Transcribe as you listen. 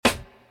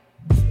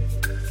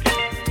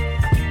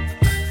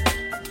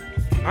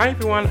Hi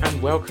everyone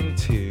and welcome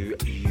to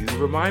You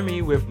Remind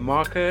Me with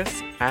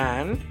Marcus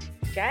and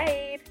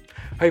Jade.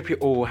 hope you're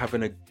all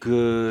having a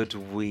good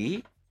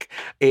week.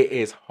 It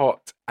is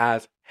hot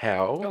as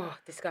hell. Oh,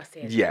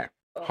 disgusting. Yeah,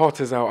 Oh, hot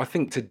as hell. I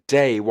think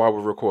today while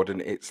we're recording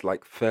it's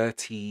like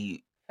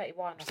 30,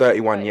 31.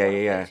 31,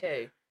 yeah.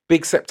 32.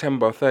 Big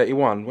September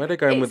 31. Where are they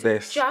going with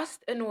this? It's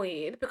just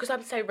annoying because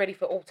I'm so ready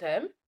for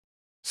autumn.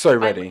 So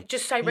ready. I'm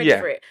just so ready Yeah.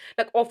 for it.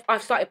 Like,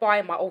 I've started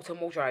buying my autumn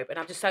wardrobe and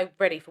I'm just so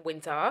ready for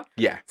winter.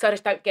 Yeah. So I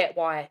just don't get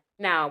why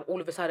now, all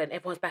of a sudden,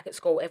 everyone's back at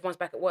school, everyone's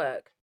back at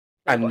work.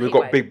 And we've heat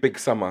got wave. big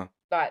summer.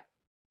 Like,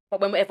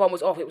 but when everyone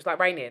was off, it was like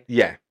raining.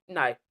 Yeah.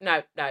 No.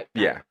 Yeah.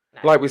 No.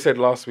 Like we said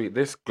last week,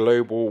 this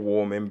global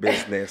warming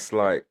business,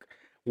 like,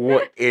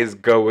 what is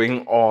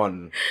going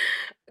on?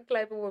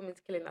 Global warming's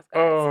killing us, guys.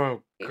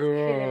 Oh, It's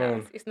killing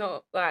us. God. It's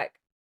not like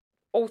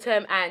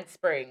autumn and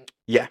spring.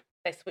 Yeah.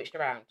 They switched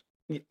around.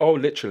 Oh,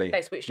 literally.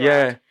 They switched Yeah.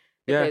 around.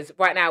 Yeah. Because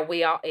right now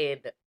we are in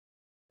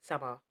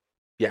summer.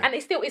 Yeah. And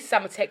it still is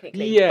summer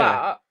technically. Yeah.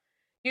 But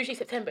usually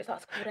September it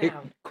starts to cool It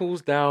down.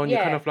 cools down. You're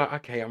kind Yeah. of like,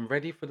 okay, I'm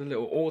ready for the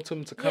little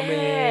autumn to come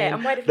Yeah, in.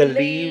 I'm ready for the the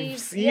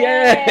leaves. leaves.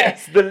 Yeah.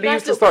 Yes. The leaves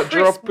Nice to little start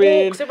crisp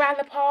dropping. walks around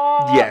the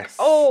park. Yes.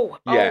 Oh,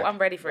 Yeah. I'm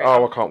ready for it.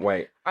 Oh, I can't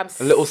wait. I'm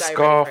A little so ready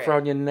scarf for it.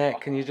 around your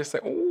neck, and you just say,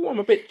 oh, I'm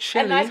a bit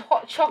chilly. A nice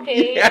hot chocolate.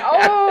 Yeah.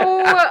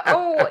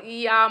 Oh,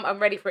 yum. I'm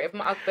ready for it. With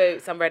my Ugg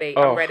boots, I'm ready.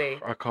 Oh, I'm ready.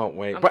 I can't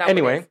wait. I'm But done with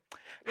anyway, this.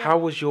 Yeah. how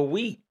was your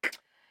week?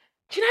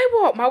 Do you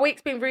know what? My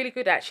week's been really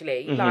good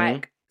actually. Mhm.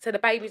 Like, so the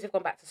babies have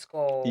gone back to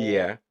school.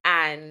 Yeah.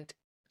 And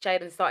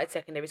Jaden started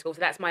secondary school. So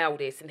that's my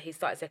oldest, and he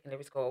started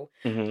secondary school,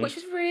 Mhm. which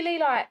was really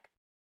like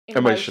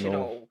Emotional.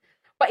 emotional.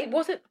 But it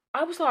wasn't.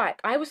 I was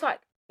like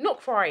not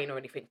crying or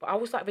anything, but I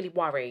was like really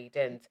worried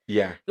and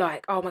Yeah.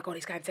 like, oh my god,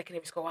 he's going to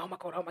secondary school. Oh my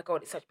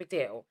god, it's such a big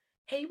deal.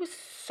 He was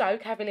so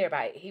cavalier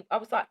about it. I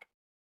was like,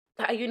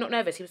 are you not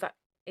nervous? He was like,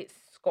 it's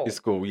school. It's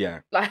school,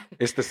 yeah. Like,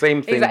 It's the same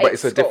he's thing, like, but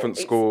it's a school. different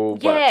It's- school.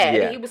 But yeah,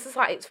 yeah. and he was just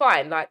like, it's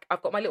fine. Like,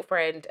 I've got my little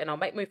friend, and I'll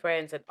make new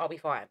friends, and I'll be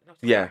fine. And I was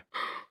just Yeah. like,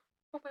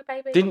 oh my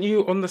baby. Didn't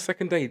you, on the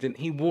second day, didn't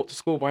he walk to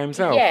school by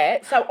himself?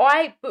 Yeah, so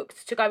I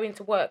booked to go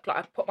into work. Like,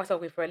 I put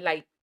myself in for a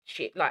late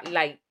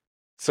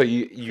So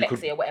you could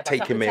flexi or whatever. take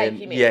so I him could in.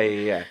 take him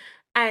Yeah.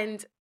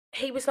 And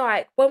he was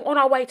like, well, on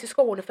our way to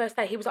school on the first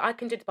day, he was like, I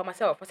can do this by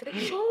myself. I said, are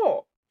you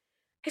sure?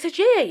 He said,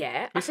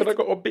 yeah. He said, I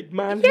got a big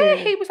man yeah.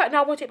 here. He was like, no,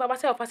 I want to do it by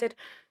myself. I said,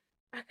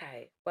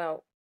 okay,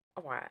 well,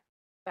 all right,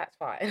 that's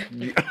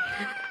fine.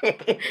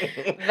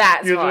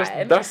 That's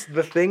fine. That's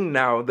the thing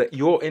now that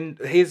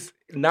he's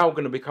now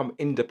going to become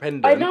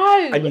independent. I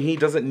know. And he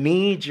doesn't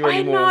need you I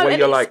anymore. know, Where and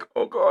you're it's- like,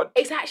 oh God,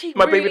 It's actually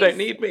my really, baby don't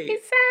need me.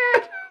 It's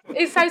sad.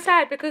 It's so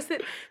sad because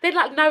then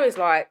like Noah's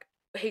like,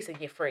 he's in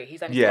year 3.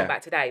 He's only Yeah. gone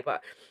back today,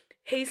 but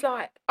he's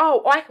like,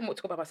 oh, I can walk to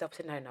school by myself. I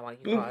said, no, Noah,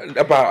 you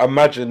can't.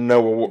 Imagine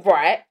Noah.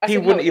 Right. I He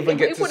said, wouldn't no, even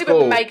get he to wouldn't school.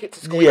 even make it to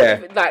school. Yeah.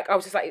 Like, I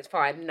was just like, it's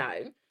fine, no.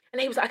 And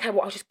he was like, okay,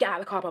 well, I'll just get out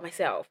of the car by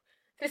myself.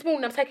 So this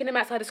morning, I'm taking him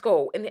outside of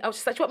school, and I was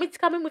just like, do you want me to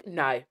come in with?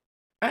 No.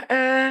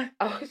 I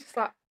was just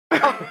like,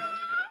 oh.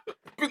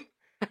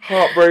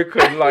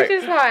 Heartbroken. I was Like,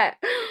 just like,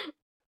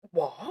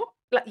 what?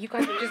 Like, you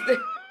guys are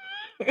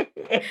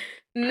just,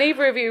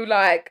 neither of you,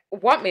 like,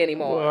 want me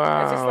anymore.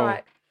 I was just Wow.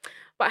 like,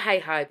 but hey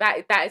ho,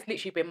 that has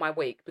literally been my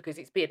week because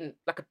it's been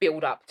like a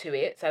build up to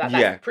it. So that's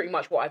Yeah. pretty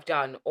much what I've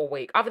done all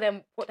week. Other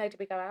than, what day did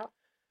we go out?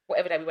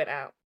 Whatever day we went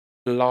out.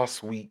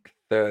 last week,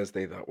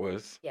 Thursday, that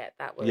was. Yeah,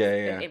 that was Yeah.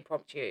 an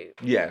impromptu.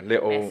 Yeah,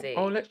 little. Messy.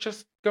 Oh, let's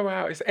just go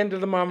out. It's the end of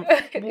the month.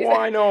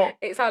 Why not?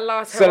 It's our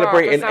last hurrah for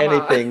Celebrating summer.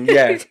 anything,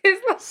 yeah. It's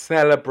just like,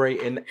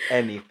 Celebrating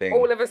anything.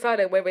 all of a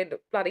sudden, we're in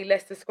bloody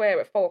Leicester Square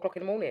at 4:00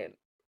 in the morning.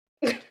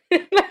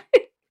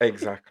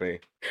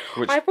 Exactly.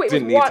 Which I thought it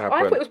didn't was need one. to I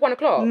happen. thought it was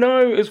 1:00. No,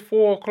 it was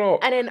 4:00.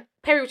 And then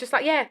Perry was just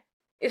like, "Yeah,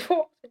 it's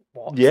 4."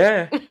 What?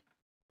 Yeah.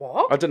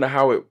 What? I don't know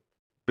how it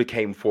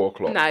became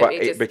 4:00, No, but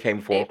it it just-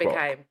 became 4:00. It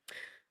became.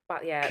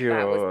 But yeah,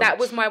 God. that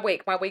was my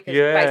week. My week has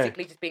Yeah.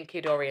 basically just been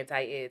kid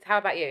orientated. How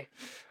about you?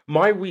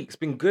 My week's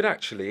been good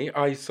actually.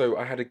 I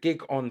had a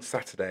gig on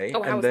Saturday,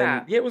 Oh, how and was then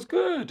that? yeah, it was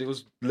good.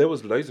 There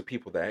was loads of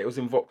people there. It was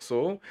in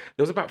Vauxhall.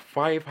 There was about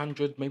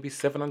 500, maybe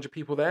 700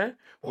 people there.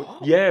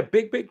 What? Yeah,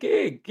 big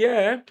gig.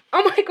 Yeah.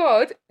 Oh my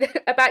god!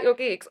 About your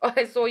gigs,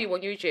 I saw you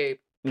on YouTube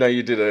No,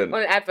 you didn't.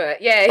 on an advert.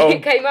 Yeah, Oh.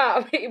 it came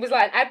up. It was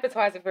like an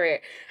advertising for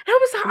it. And I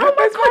was like, No, "Oh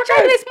my it's god, Jane,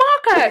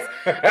 Marcus."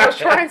 it's Marcus!" I was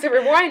trying to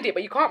rewind it,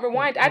 but you can't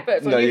rewind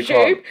adverts on No, you YouTube.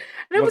 can't.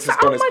 And I Once was like,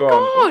 it's gone, "Oh it's my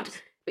gone. god!"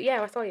 But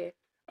yeah, I saw you.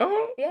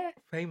 Oh, Yeah,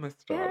 famous,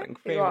 yeah, darling, you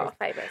famous. are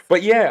famous.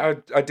 But yeah,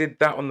 I did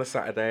that on the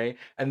Saturday,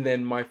 and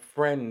then my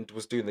friend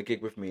was doing the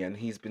gig with me, and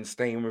he's been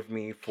staying with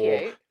me for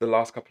Cute. the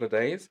last couple of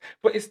days.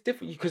 But it's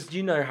different because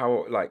you know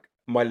how like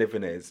my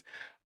living is.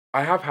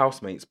 I have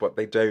housemates, but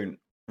they don't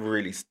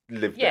really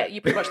live Yeah, there.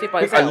 you pretty much live by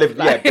I yourself. live,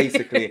 yeah, like-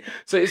 basically.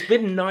 So it's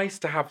been nice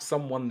to have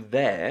someone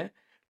there,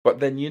 but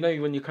then you know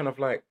when you kind of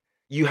like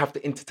you have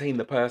to entertain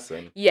the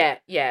person. Yeah,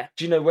 yeah.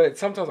 Do you know where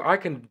sometimes I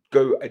can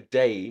go a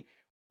day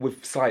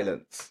with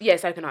silence. Yeah,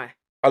 so can I.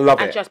 I love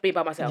And it. just be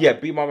by myself. Yeah,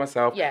 be by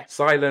myself. Yeah.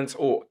 Silence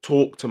or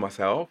talk to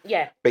myself,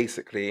 Yeah.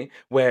 basically,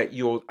 where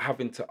you're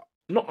having to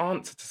not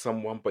answer to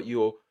someone, but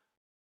you're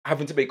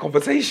having to make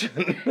conversation.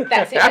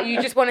 That's it. Like,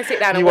 you just want to sit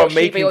down and You are watch TV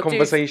making or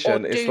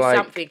conversation. do It's like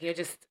something. You're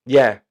just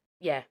yeah,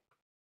 your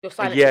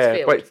silence is yeah,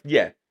 filled.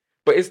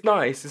 but it's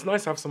nice. It's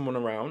nice to have someone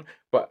around.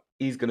 But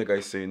he's gonna go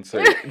soon,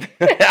 so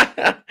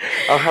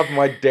I'll have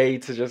my day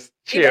to just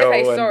chill. You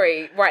better say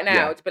sorry right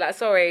now yeah. to be like,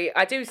 sorry,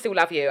 I do still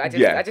love you. I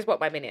just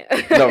want my minute.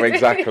 No,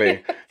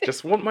 exactly.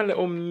 Just want my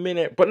little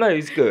minute. But no,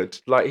 he's good.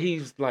 Like,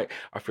 he's like,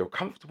 I feel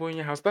comfortable in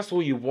your house. That's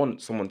all you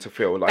want someone to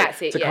feel. Like,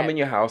 That's it, to come in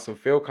your house and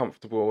feel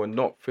comfortable and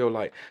not feel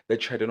like they're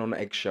treading on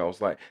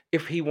eggshells. Like,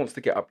 if he wants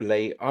to get up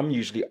late, I'm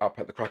usually up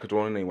at the crack of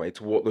dawn anyway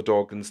to walk the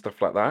dog and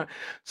stuff like that.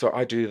 So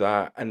I do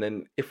that. And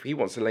then if he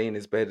wants to lay in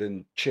his bed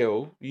and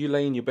chill, you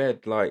lay in your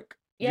bed. Like,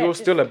 you're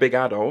still a big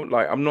adult.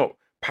 Like, I'm not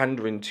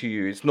pandering to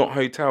you. It's not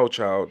hotel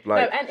child.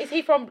 Like, no, and is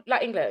he from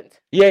like England?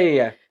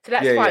 Yeah. So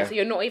that's fine. So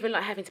you're not even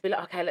like having to be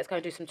like, okay, let's go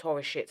and do some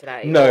tourist shit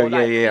today. No, or,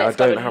 like, I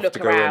don't have look to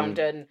go around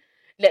and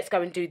let's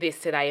go and do this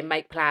today and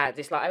make plans.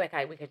 It's like, oh,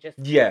 okay, we could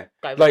just go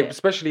like,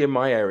 especially in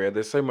my area,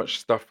 there's so much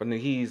stuff, and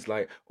he's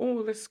like,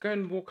 oh, let's go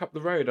and walk up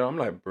the road, and I'm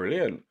like,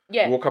 brilliant.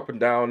 Walk up and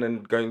down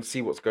and go and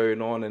see what's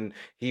going on, and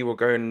he will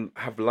go and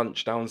have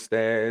lunch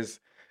downstairs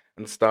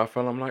and stuff,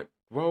 and I'm like,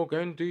 well, go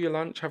and do your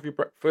lunch, have your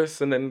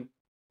breakfast, and then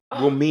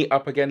we'll meet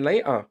up again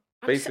later.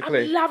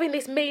 Basically, I'm loving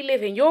this me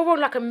living. You're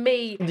on like a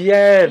me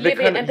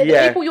living, and the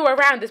people you're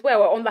around as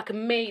well are on like a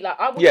me. Like,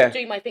 I want to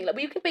do my thing. Like,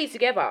 we can be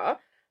together,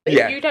 but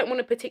if you don't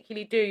want to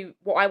particularly do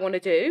what I want to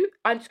do,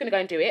 I'm just going to go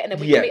and do it, and then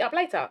we can meet up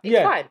later.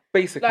 It's fine.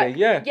 Basically, like,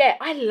 yeah,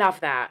 I love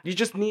that. You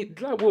just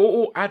need, like, we're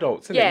all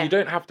adults, isn't it? You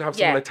don't have to have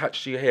someone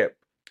attached to your hip.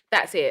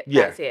 That's it.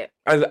 That's it.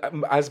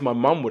 As my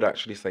mum would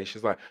actually say,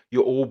 she's like,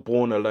 you're all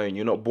born alone.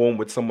 You're not born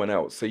with someone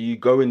else. So you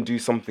go and do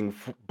something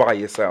by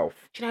yourself.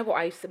 Do you know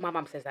what my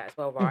mum says that as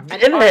well, right?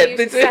 And I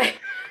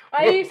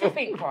used to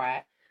think,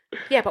 right?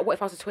 Yeah, but what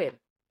if I was a twin?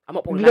 I'm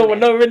not born alone.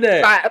 No,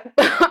 innit? Like,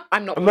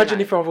 I'm not.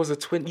 Imagine if I was a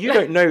twin. You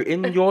don't know.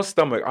 In your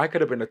stomach, I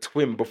could have been a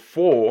twin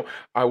before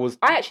I was.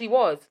 I actually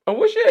was. Oh,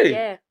 was you?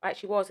 Yeah, I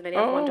actually was, and then the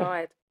other one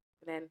died.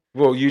 And then,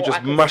 well, you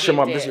just mash them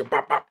up. What is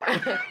that?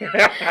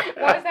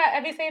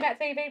 Have you seen that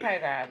TV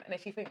program? And then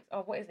she thinks,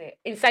 oh, what is it?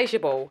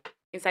 Insatiable.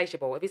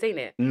 Have you seen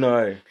it?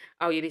 No.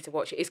 Oh, you need to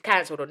watch it. It's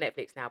cancelled on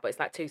Netflix now, but it's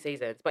like 2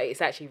 seasons. But it's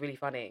actually really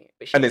funny.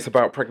 But and it's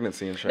about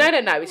pregnancy and shit.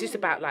 No. It's just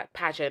about like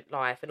pageant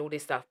life and all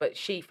this stuff. But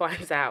she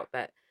finds out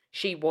that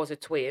she was a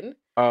twin.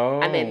 Oh.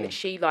 And then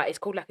she it's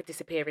called like a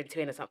disappearing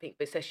twin or something.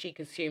 But it says she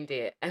consumed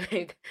it, and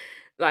then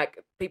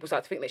like people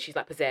start to think that she's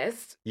like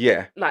possessed.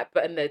 Yeah. Like,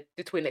 but and the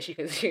twin that she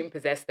consumed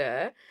possessed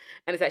her,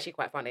 and it's actually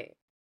quite funny.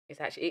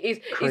 It is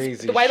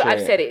crazy. The way that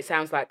I've said it, it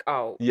sounds like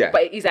but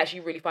it is actually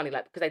really funny.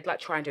 Like, because they like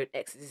try and do an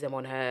exorcism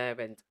on her,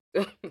 and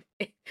but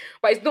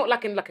it's not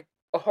like in like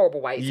a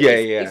horrible way.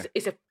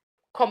 It's a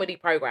comedy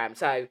program,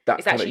 so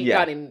it's actually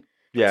done in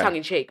tongue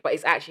in cheek. But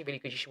it's actually really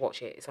good. You should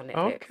watch it. It's on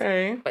Netflix.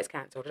 Okay. But it's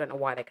cancelled. I don't know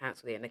why they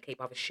cancelled it, and they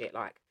keep other shit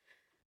like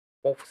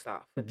wolf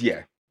stuff.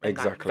 Yeah,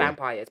 exactly. Like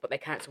vampires, but they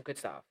cancel good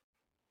stuff.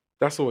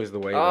 That's always the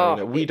way.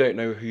 Though, we don't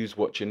know who's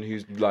watching,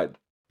 who's like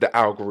the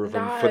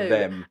algorithm for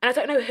them, and I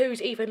don't know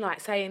who's even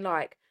like saying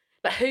like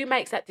who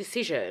makes that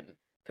decision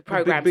for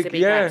programs to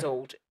be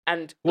cancelled.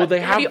 And well, they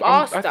have you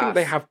asked I think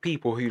they have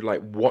people who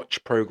like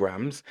watch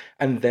programs,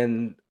 and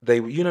then they,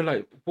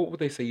 like, what would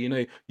they say?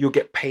 You'll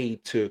get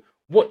paid to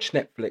watch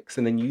Netflix,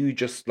 and then you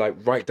just like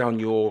write down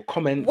your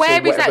comments.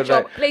 Where is that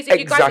job? Please, if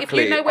you guys, if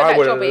you know where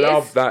that job is, I would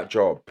love that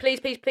job. Please,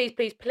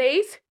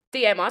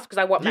 DM us, because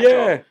I want that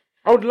job.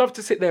 I would love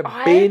to sit there,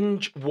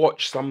 binge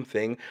watch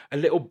something, a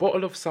little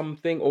bottle of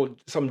something, or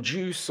some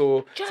juice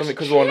or something,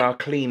 because we're on our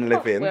clean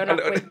living. We're on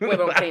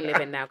clean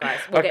living now, guys.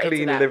 We'll get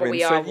into that, living. But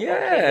we are on clean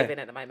living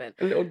at the moment.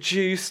 A little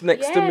juice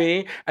next to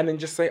me, and then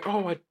just say,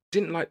 oh, I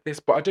didn't like this,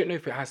 but I don't know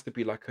if it has to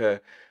be like a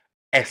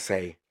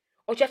essay.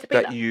 Or do you have to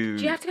be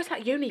do you have to go to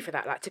like uni for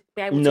that, like to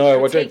be able to critique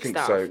No, I don't think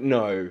stuff? so.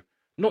 No.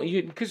 Not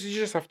you, because you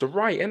just have to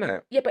write,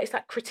 innit? Yeah, but it's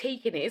like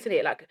critiquing it, isn't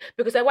it? Like,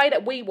 because the way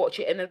that we watch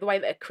it and the way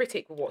that a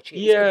critic will watch it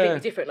is completely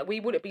different. Like, we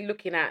wouldn't be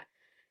looking at,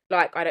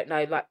 like, I don't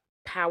know, like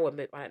power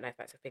movement. I don't know if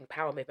that's a thing,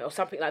 power movement or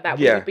something like that.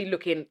 We would be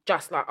looking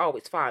just like, oh,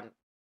 it's fun.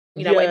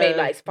 You know what I mean?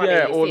 Like, it's funny.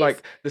 Yeah, or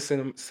like the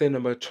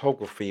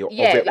cinematography of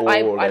it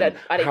all, I don't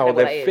how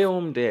they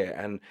filmed it,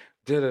 and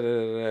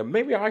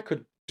maybe I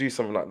could do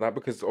something like that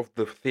because of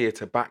the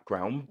theatre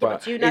background,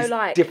 but do you know, it's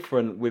like,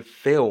 different with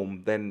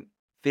film than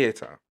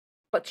theatre.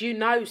 But do you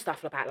know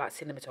stuff about like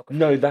cinematography?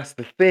 No, that's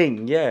the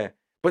thing,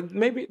 But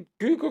maybe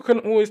Google can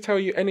always tell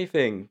you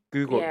anything.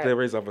 Google,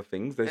 there is other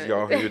things. There's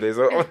Yahoo. There's,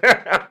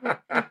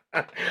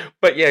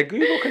 but yeah,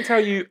 Google can tell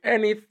you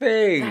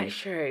anything. That's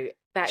true.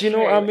 Do you know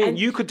what I mean? And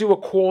you could do a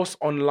course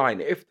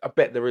online. I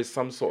bet there is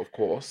some sort of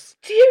course.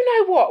 Do you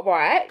know what?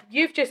 Right,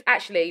 you've just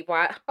actually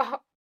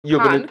You've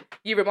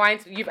actually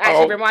reminded me.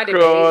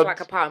 It's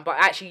like a pun, but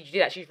actually you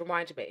did actually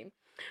remind me,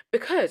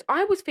 because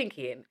I was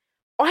thinking,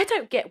 I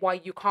don't get why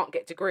you can't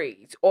get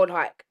degrees or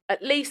like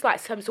at least like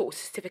some sort of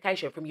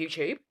certification from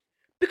YouTube,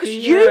 because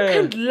you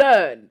can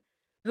learn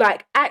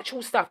like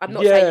actual stuff. I'm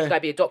not saying you've got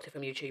to be a doctor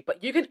from YouTube,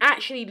 but you can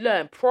actually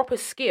learn proper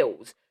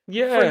skills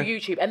through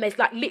YouTube, and there's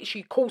like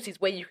literally courses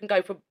where you can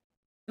go from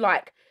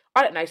like,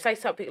 I don't know, say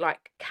something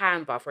like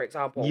Canva, for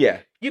example.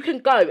 Yeah. You can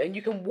go and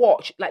you can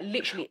watch like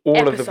literally all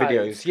episodes, of the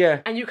videos,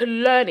 yeah. and you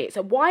can learn it.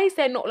 So why is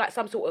there not like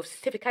some sort of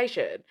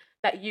certification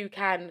that you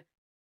can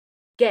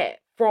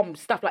get from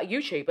stuff like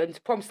YouTube and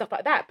from stuff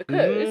like that?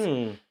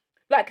 Because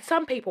like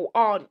some people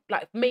aren't,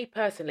 like me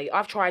personally,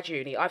 I've tried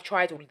uni, I've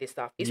tried all of this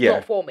stuff. It's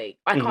not for me.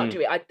 I can't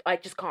do it. I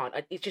just can't.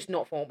 It's just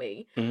not for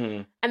me.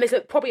 And there's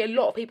probably a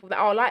lot of people that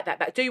are like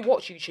that do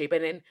watch YouTube,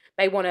 and then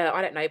they want to,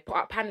 I don't know, put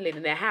up paneling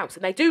in their house,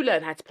 and they do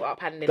learn how to put up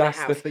paneling in their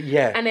house.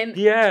 And then,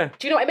 do you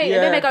know what I mean?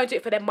 And then they go and do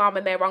it for their mum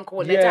and their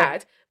uncle and their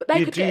dad. But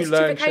they could get a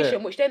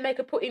certification, which then they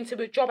could put into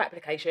a job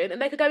application,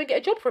 and they could go and get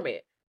a job from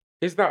it.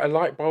 Is that a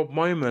light bulb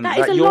moment? That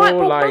is a light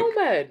bulb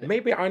moment.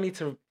 Maybe I need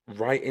to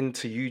write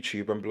into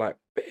YouTube and be like,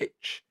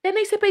 bitch. There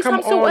needs to be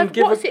some sort of,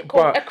 what's it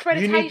called?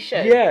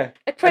 Accreditation.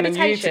 Accreditation. And then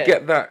you need to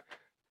get that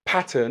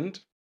patterned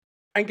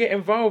and get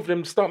involved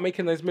and start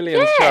making those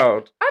millions,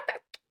 child.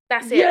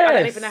 That's it. I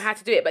don't even know how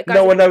to do it. But guys,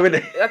 no one knows it.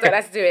 I don't know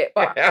how to do it.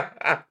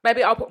 But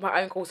maybe I'll put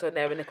my own course on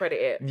there and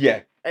accredit it.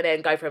 Yeah. And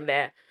then go from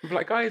there. I'm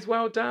like, guys,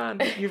 well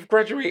done. You've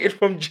graduated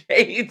from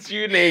Jade's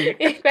uni.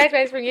 You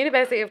graduated from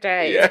University of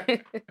Jade. Yeah.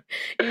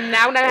 You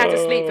now know how to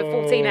sleep for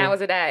 14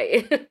 hours a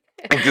day.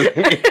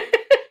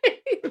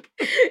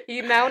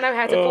 You now know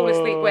how to fall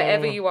asleep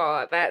wherever you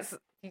are.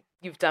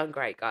 You've done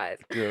great, guys.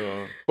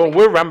 Yeah. Well,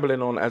 we're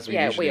rambling on as we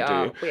usually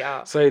do. We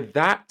are. So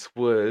that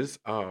was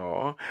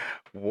our...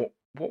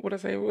 What would I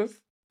say it was?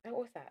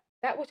 What was that?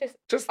 That was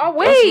just our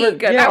week.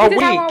 Yeah, our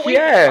week.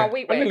 Yeah. Our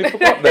week I nearly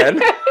forgot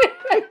then.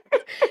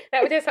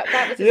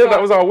 That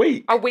was our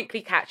week. Our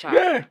weekly catch up.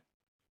 Yeah.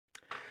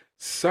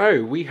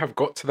 So we have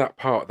got to that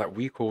part that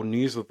we call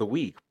News of the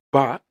Week,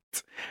 but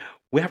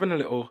we're having a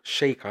little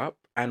shake up,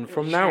 and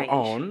from now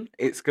on,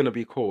 it's going to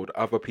be called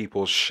Other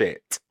People's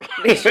Shit.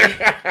 Because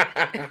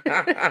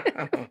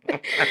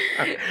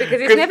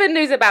it's never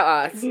news about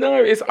us.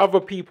 No, it's other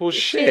people's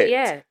shit.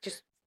 Yeah,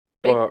 just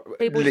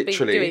people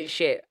literally doing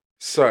shit.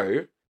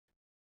 So,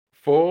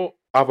 for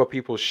other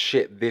people's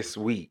shit this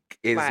week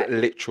is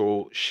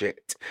literal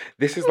shit.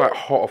 This is like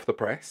hot off the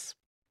press.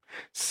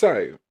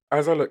 So,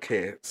 as I look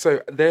here,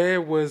 so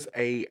there was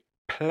a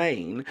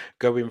plane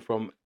going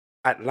from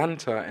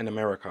Atlanta in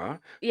America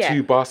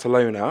to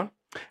Barcelona,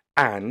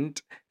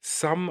 and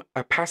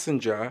a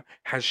passenger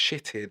has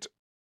shitted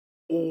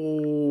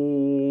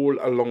all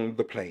along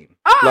the plane.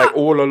 Like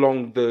all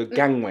along the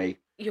gangway.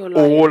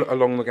 All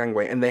along the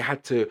gangway. And they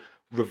had to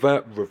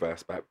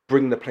reverse back,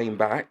 bring the plane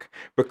back,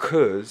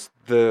 because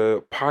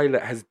the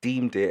pilot has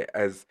deemed it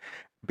as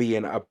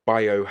being a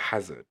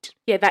biohazard.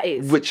 Yeah, that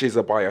is. Which is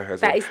a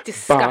biohazard. That is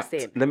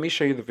disgusting. But let me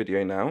show you the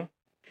video now.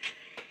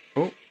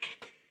 Oh.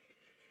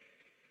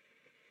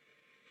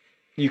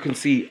 You can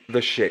see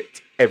the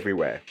shit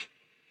everywhere.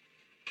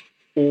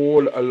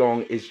 All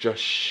along is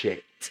just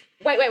shit.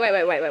 Wait.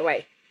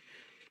 Wait,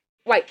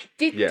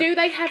 do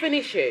they have an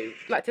issue?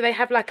 Like, do they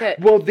have like a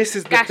this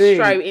is the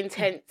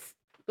gastro-intense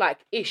like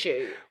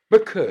issue?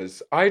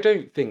 Because I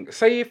don't think,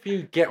 say if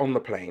you get on the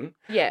plane,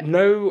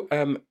 no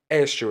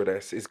air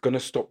stewardess is going to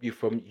stop you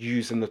from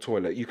using the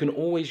toilet. You can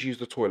always use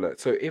the toilet.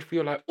 So if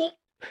you're like, oh,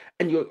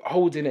 and you're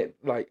holding it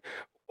like,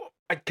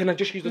 can I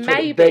just use the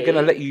toilet? They're going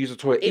to let you use the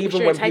toilet.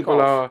 Even when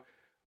people are,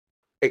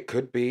 it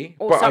could be.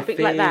 Or something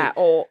like that.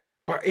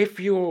 But if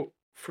you're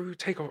through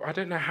takeoff, I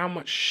don't know how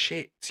much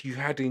shit you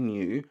had in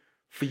you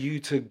for you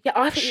to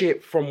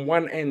shit from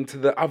one end to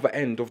the other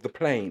end of the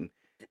plane.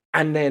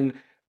 And then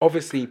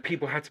obviously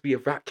people had to be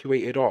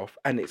evacuated off,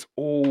 and it's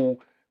all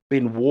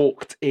been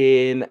walked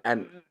in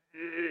and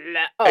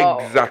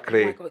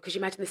exactly. Oh my God, could you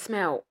imagine the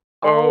smell?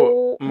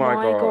 Oh my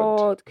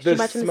God. Could you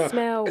imagine the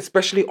smell?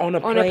 Especially on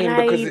a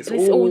plane because it's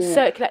all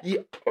circular. Yeah.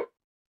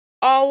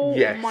 Oh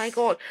my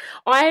God.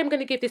 I am going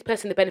to give this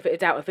person the benefit of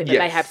doubt of it that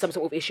they have some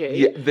sort of issue.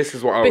 Yeah, this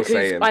is what I was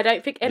saying. Because I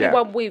don't think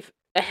anyone with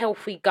a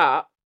healthy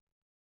gut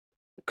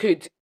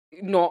could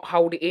not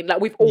hold it in.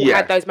 Like, we've all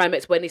had those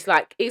moments when it's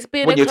like, it's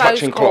been when a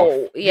close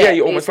call. Yeah,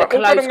 you're almost like,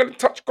 I'm going to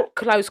touch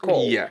close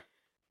call. Yeah.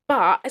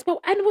 But, as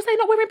well, and was they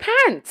not wearing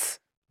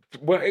pants?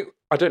 Well,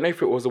 I don't know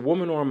if it was a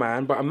woman or a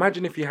man, but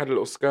imagine if you had a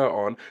little skirt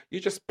on, you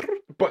just...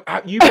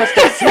 But you must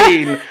have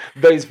seen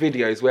those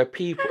videos where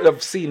people...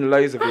 I've seen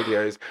loads of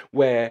videos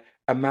where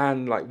a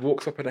man, like,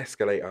 walks up an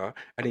escalator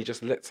and he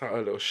just lets out a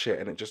little shit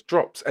and it just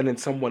drops, and then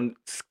someone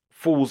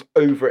falls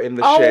over it in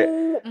the shit.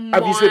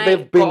 Have you seen?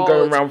 They've been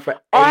going around for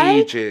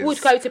ages. I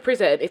would go to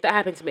prison if that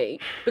happened to me,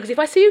 because if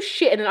I see you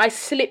shit and then I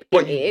slip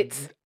in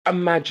it...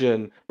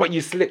 Imagine, but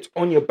you slipped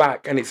on your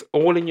back and it's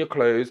all in your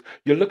clothes.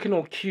 You're looking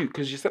all cute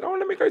because you said, "Oh,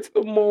 let me go to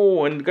the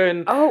mall and go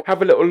and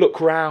have a little look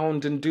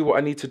around and do what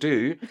I need to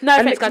do." No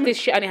offense, guys, this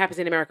shit only happens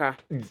in America.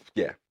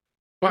 Yeah,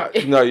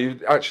 but no,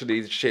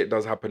 actually, shit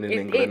does happen in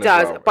England. It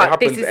does, as well. but it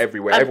happens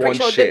everywhere. I'm Everyone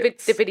pretty sure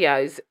shits. the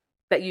videos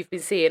that you've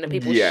been seeing of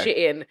people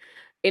shitting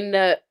in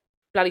the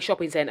bloody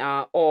shopping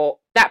centre, or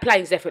that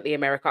plane's definitely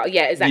America.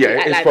 Yeah, exactly. Yeah,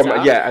 Atlanta. It's from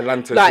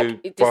Atlanta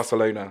to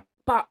Barcelona.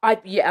 But I'm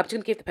just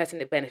going to give the person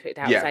the benefit of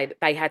the doubt and say that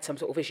they had some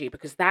sort of issue,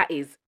 because that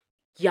is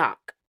yuck.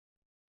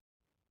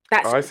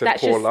 I said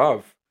poor just,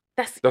 love.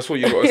 That's what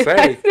you got to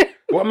say.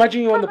 Well,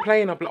 imagine you're on the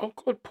plane. I'm like, oh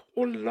God,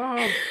 poor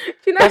love. Do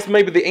you know? That's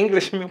maybe the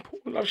English. I mean, poor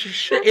love. She's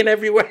shitting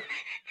everywhere.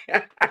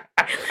 Do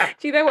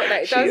you know what?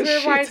 That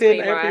does remind me,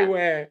 right?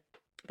 Everywhere.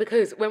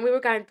 Because when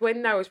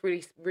Noah was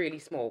really, really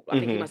small, I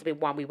think he must have been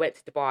one. We went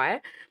to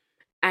Dubai,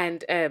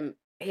 and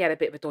he had a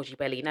bit of a dodgy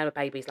belly. You know, the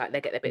babies like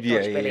they get a bit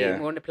dodgy belly,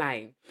 and we're on the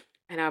plane.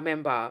 And I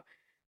remember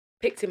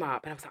picked him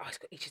up, and I was like,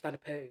 oh, he's just done a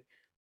poo.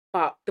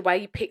 But the way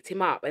he picked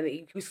him up and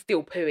he was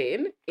still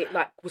pooing, it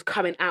like was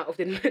coming out of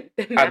the nappy.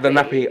 At the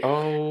nappy,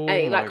 oh. And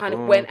it like kind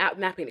of went out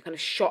nappy and it kind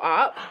of shot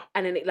up,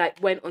 and then it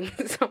like went on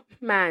some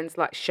man's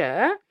like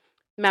shirt.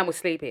 The man was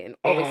sleeping,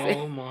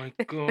 obviously. Oh my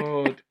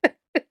God.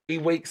 He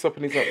wakes up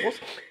and he's like, what's...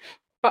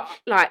 But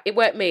like it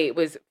weren't me, it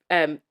was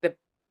and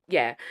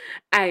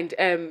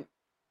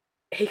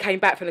he came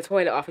back from the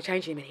toilet after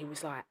changing him and he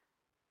was like,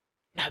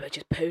 no, it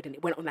just pooed and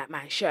it went on that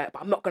man's shirt,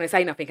 but I'm not going to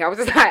say nothing. I was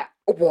just like,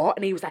 what?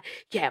 And he was like,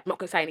 yeah, I'm not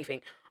going to say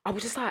anything. I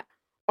was just like,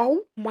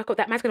 oh my God,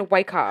 that man's going to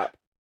wake up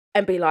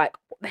and be like,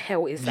 what the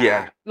hell is that?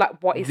 Yeah.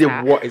 Like, what is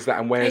that? What is that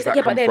and where does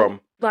that come from?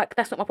 Like,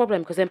 that's not my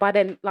problem because then by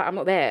then, like, I'm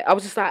not there. I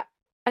was just like,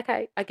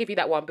 okay, I give you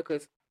that one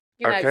because,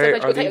 you know,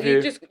 sometimes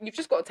you've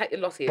just got to take the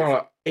losses.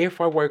 But if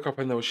I woke up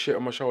and there was shit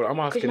on my shoulder, I'm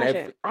asking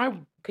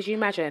Could you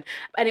imagine?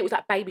 And it was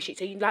like baby shit,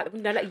 so you like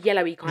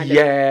yellowy kind of.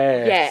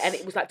 Yes. Yeah, and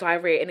it was like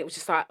diarrhea, and it was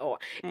just like, oh.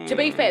 To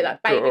be fair,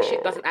 like baby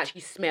shit doesn't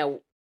actually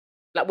smell.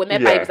 Like when they're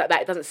babies like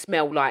that, it doesn't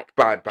smell like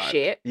bad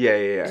shit. Yeah.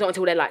 It's not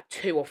until they're like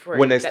 2 or 3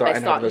 when they start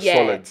having the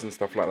solids and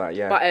stuff like that.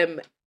 Yeah.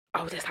 But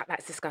I was just like,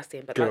 that's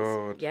disgusting. But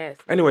yes.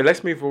 Anyway,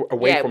 let's move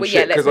away from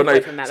shit because I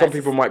know some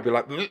people might be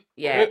like,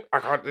 I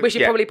can't. We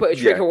should probably put a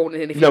trigger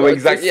warning in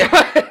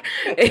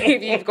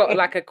if you've got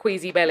like a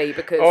queasy belly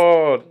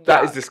because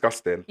that is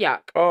disgusting. Yeah.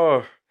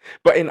 Oh,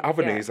 but in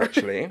other news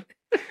actually,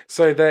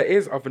 so there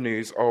is other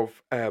news of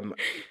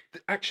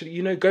actually,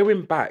 you know,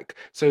 going back.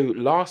 So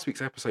last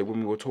week's episode when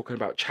we were talking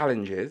about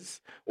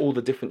challenges, all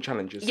the different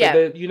challenges.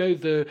 So you know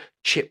the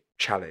chip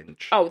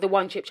challenge. Oh, the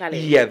 1 chip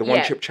challenge. Yeah, the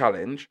 1 chip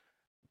challenge.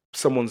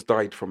 Someone's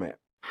died from it.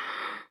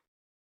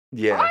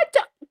 Yeah.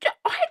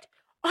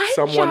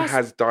 Someone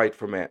has died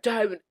from it.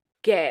 Don't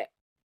get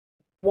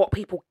what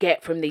people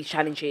get from these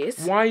challenges.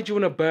 Why do you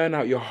want to burn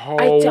out your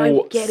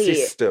whole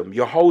system?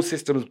 Your whole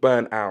system's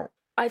burnt out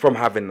from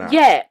having that.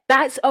 Yeah,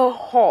 that's a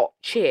hot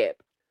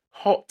chip.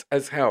 Hot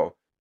as hell.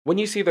 When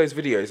you see those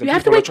videos, and you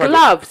have to wear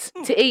gloves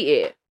to eat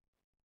it.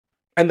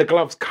 And the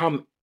gloves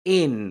come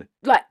in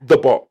like the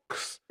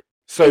box.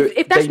 So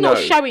if that's not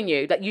showing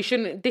you that you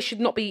shouldn't, this should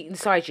not be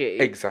inside you.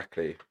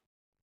 Exactly.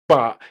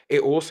 But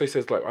it also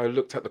says, like, I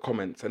looked at the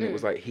comments and it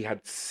was like he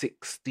had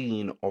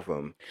 16 of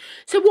them.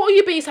 So what are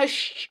you being so...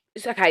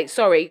 Okay,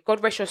 sorry,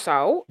 God rest your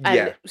soul.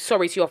 And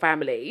sorry to your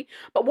family.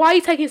 But why are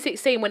you taking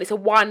 16 when it's a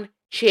 1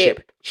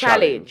 chip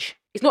challenge?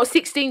 It's not a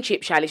 16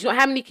 chip challenge. It's not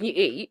how many can you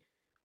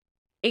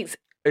eat.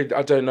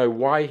 I don't know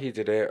why he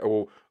did it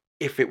or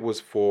if it was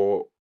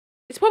for...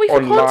 It's probably for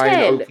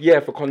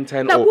content. For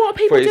content or what are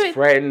people for doing? His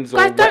friends.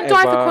 Guys, or don't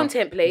die for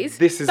content, please.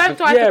 Don't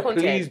die for content.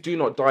 Please do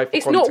not die for content.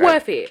 It's not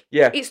worth it.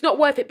 Yeah. It's not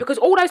worth it because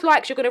all those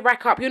likes you're going to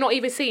rack up, you're not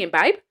even seeing,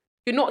 babe.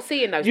 You're not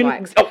seeing those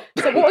likes. Oh.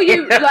 So what are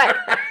you, like,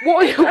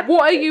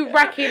 what are you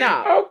racking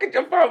up? How could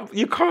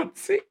you can't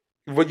see.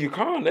 Well, you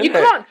can't, You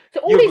can't.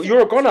 So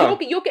you're a goner.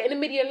 You're getting 1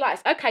 million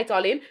likes. Okay,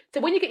 darling.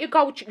 So when you get your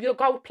gold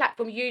plaque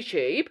from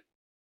YouTube,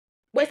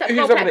 where's that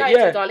gold plaque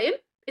going to, darling?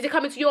 Is it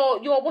coming to your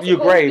what's it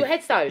called? Grave. Your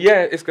headstone?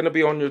 Yeah, it's going to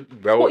be on your...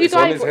 Well, what it's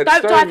on his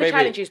headstone, Don't die for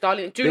challenges,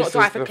 darling. Do not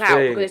die for clout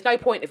because there's no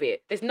point of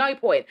it. There's no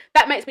point.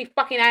 That makes me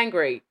fucking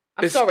angry.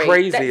 It's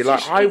crazy.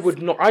 Like, I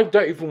would not... I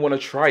don't even want to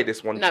try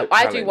this one. No,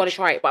 I do want to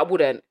try it, but I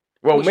wouldn't.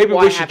 Well, maybe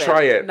we should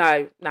try it.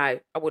 No, I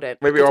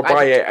wouldn't. Maybe I'll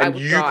buy it and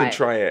you can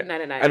try it. No.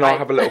 And I'll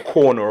have a little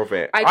corner of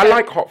it. I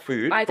like hot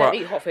food. I don't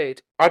eat hot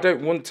food. I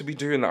don't want to be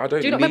doing that. Do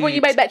you not remember when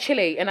you made that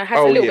chili and I had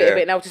a little bit of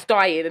it and I was just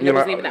dying and there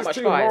wasn't even that much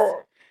spice?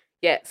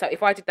 Yeah, so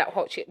if I did that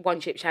 1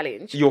 chip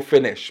challenge... You're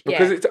finished.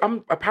 Because it's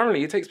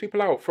apparently it takes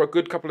people out for a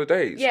good couple of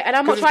days. Yeah, and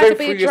I'm not trying to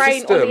be a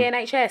drain on the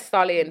NHS,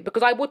 darling,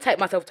 because I would take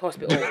myself to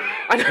hospital.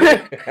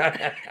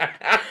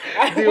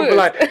 They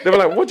were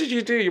like, what did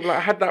you do? You were like,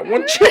 I had that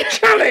 1 chip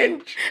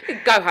challenge.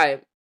 Go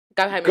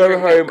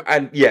home.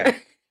 And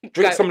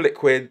drink some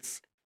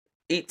liquids,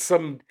 eat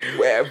some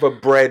whatever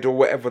bread or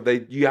whatever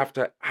you have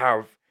to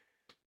have.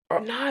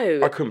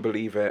 No. I couldn't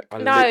believe it. I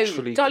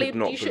literally could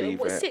not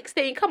believe it.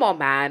 16? Come on,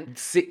 man.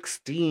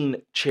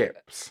 16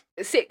 chips.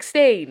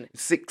 16?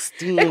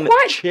 16 They're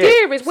quite chips.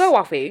 dear as well,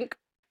 I think.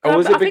 Oh,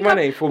 is it big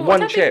money for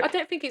 1 chip? I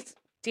don't think it's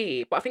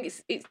dear, but I think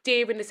it's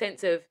dear in the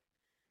sense of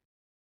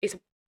it's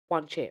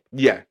 1 chip.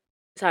 Yeah.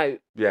 So,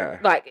 yeah.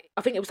 Like,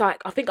 I think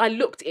I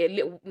looked at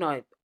it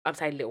I'm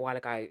saying a little while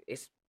ago.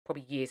 It's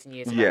probably years and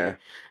years ago. Yeah.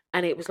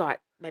 And it was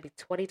like maybe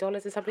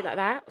 $20 or something like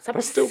that.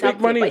 That's still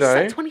big money, though.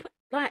 It's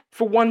like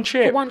for 1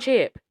 chip. For 1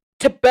 chip.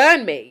 To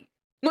burn me.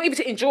 Not even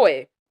to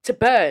enjoy. To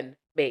burn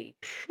me.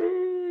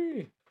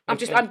 I'm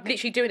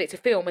literally doing it to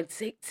film and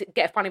to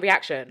get a funny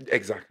reaction.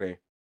 Exactly.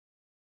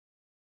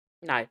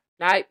 No,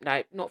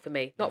 not for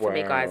me. Not for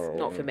me, guys.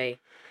 Not for me.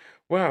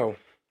 Well,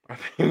 I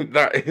think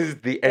that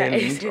is the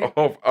end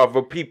of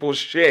other people's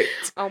shit.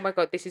 Oh my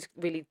God, this is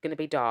really going to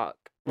be dark.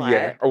 Right?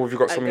 Yeah. Oh, have you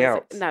got something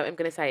else? No, I'm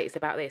going to say it's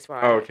about this,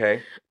 right? Oh,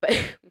 okay.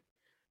 But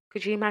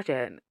could you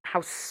imagine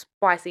how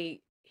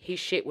spicy his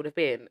shit would have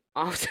been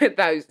after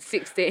those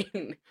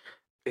 16?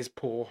 His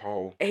poor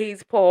hole.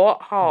 His poor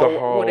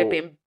hole would have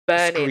been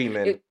burning.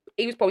 Screaming.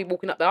 He was probably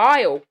walking up the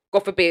aisle.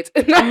 God forbid.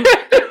 He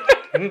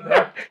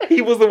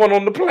was the one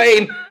on the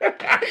plane.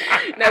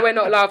 No, we're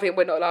not laughing.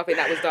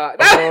 That was dark.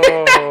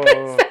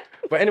 Oh.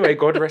 But anyway,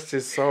 God rest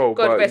his soul.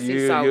 God rest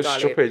his soul, you're darling.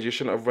 stupid. You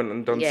shouldn't have went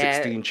and done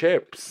 16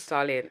 chips.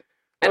 Darling.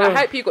 And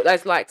I hope you got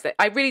those likes.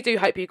 I really do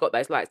hope you got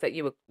those likes that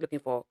you were looking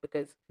for.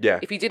 Because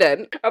if you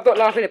didn't, I'm not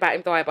laughing about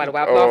him dying, by the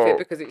way. I'm laughing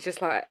because it's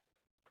just like...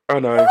 I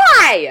know.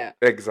 Why?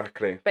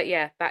 Exactly. But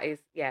yeah, that is,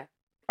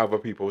 other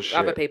people's shit.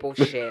 Other people's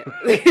shit.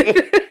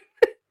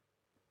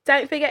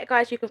 Don't forget,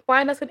 guys, you can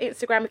find us on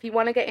Instagram if you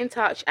want to get in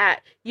touch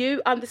at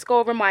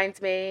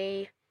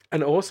you_reminds_me.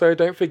 And also,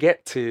 don't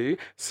forget to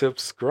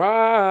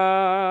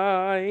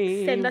subscribe.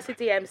 Send us a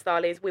DM,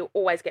 darlings. We'll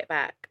always get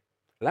back.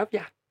 Love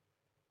ya.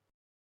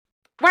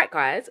 Right,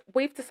 guys,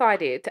 we've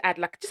decided to add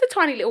just a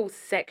tiny little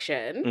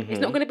section. Mm-hmm. It's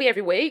not going to be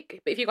every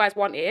week, but if you guys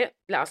want it,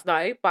 let us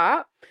know.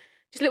 But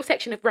just a little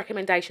section of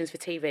recommendations for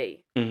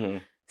TV. Mm-hmm.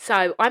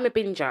 So I'm a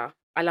binger.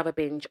 I love a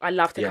binge. I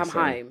love to come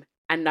home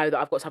and know that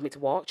I've got something to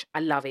watch. I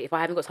love it. If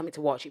I haven't got something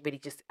to watch, it really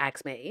just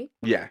aggs me.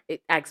 Yeah.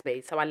 It aggs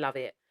me, so I love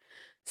it.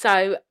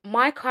 So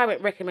my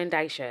current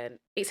recommendation,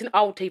 it's an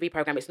old TV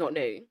program. It's not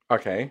new.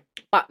 Okay.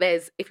 But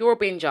if you're a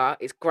binger,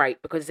 it's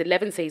great because it's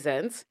 11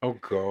 seasons. Oh,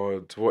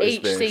 God. What is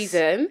this? Each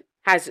season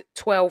has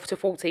 12 to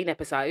 14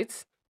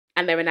 episodes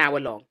and they're an hour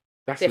long.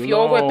 That's so if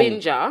you're a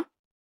binger,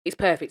 it's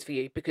perfect for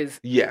you because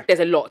there's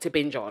a lot to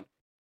binge on.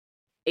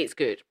 It's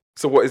good.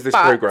 So what is this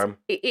program?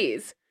 It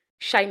is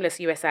Shameless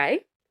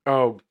USA.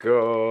 Oh,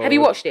 God. Have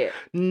you watched it?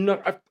 No,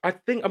 I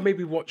think I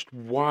maybe watched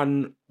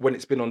one when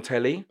it's been on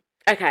telly.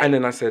 Okay. And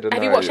then I said,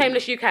 Have you watched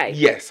Shameless UK?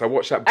 Yes, I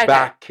watched that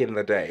back in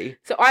the day.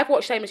 So I've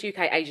watched Shameless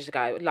UK ages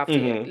ago. Loved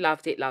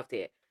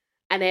it.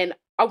 And then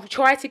I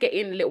tried to get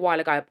in a little while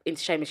ago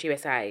into Shameless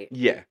USA.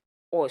 Yeah.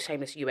 Or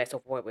Shameless US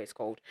or whatever it's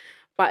called.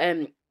 But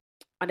I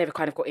never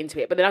kind of got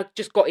into it. But then I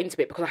just got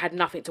into it because I had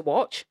nothing to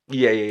watch.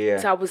 Yeah.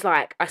 So I was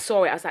like, I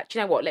saw it. I was like, do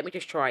you know what? Let me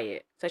just try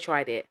it. So I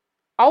tried it.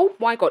 Oh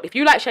my God. If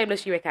you like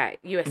Shameless you're gonna,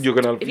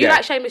 if you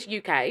like Shameless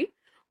UK,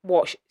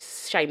 watch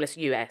Shameless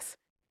US.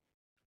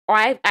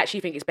 I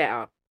actually think it's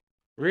better.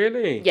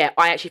 Really? Yeah,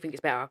 I actually think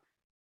it's better.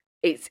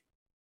 It's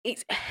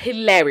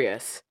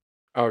hilarious.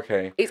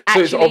 Okay. So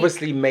it's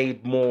obviously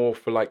made more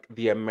for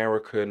the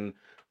American,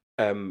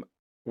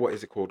 what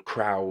is it called?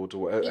 Crowd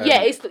or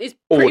it's pretty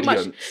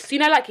audience. much. So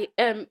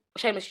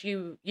Shameless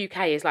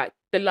UK is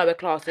the lower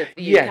class of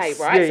the UK,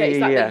 right? Yeah, so it's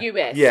the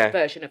US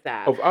version of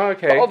that.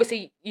 Okay. But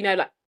obviously,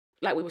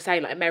 like we were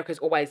saying, America's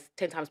always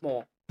 10 times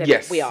more than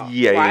we are.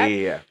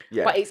 Yeah.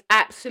 But it's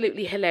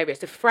absolutely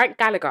hilarious. So Frank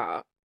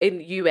Gallagher in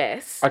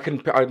US. I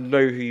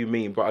know who you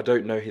mean, but I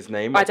don't know his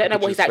name. I don't know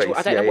what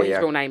his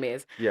real name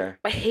is. Yeah.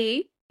 But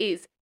he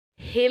is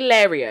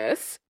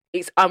hilarious.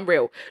 It's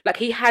unreal.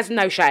 He has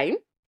no shame.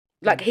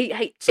 So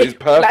he's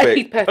perfect.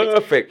 He's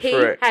perfect.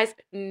 For it. He has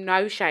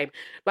no shame.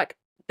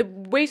 The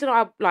reason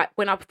I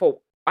when I thought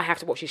I have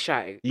to watch his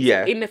show.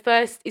 Yeah.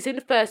 It's in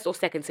the first or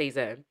second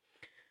season.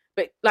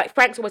 But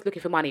Frank's always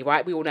looking for money,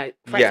 right? We all know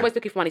Frank's always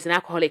looking for money. He's an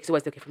alcoholic. He's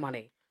always looking for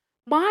money.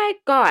 My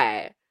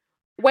guy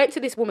went to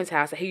this woman's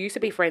house that he used to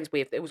be friends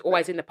with. It was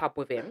always in the pub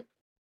with him.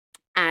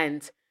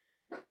 And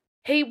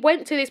he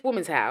went to this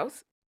woman's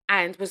house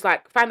and was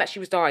found that she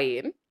was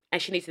dying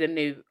and she needed a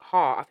new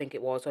heart, I think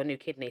it was, or a new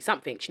kidney,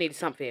 something. She needed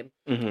something.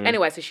 Mm-hmm.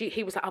 Anyway, so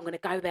he was like, I'm going to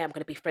go there. I'm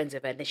going to be friends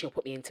with her and then she'll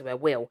put me into her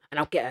will and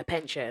I'll get her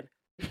pension.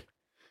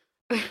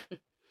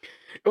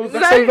 Oh,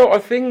 that's a lot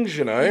of things,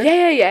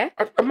 Yeah.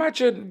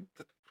 Imagine...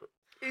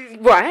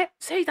 Right.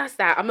 So he does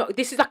that.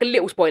 This is a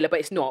little spoiler, but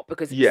it's not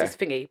because it's this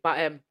thingy.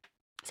 But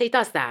so he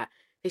does that.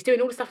 He's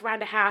doing all the stuff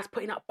around the house,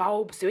 putting up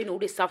bulbs, doing all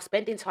this stuff,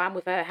 spending time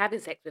with her, having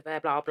sex with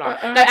her, blah, blah.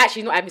 No,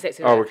 actually, not having sex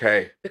with her. Oh,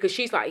 okay. Because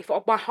she's like, if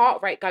my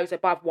heart rate goes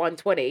above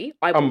 120,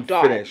 I will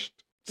die. I'm finished.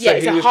 So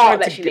it's a heart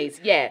that she needs.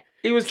 Yeah.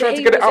 He was trying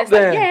to get it up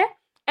there. Yeah.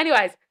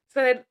 Anyways,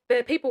 so then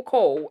the people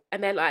call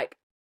and they're like,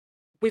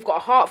 we've got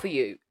a heart for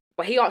you.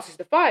 But he answers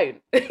the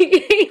phone.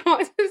 He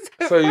answers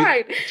the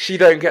phone. She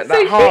don't get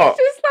that heart.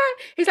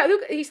 He's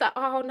like,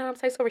 oh no, I'm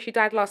so sorry. She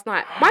died last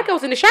night. My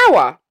girl's in the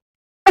shower.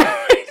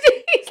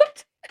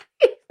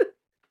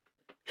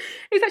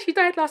 He's like, she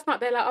died last night.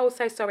 They're like, oh,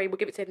 so sorry. We'll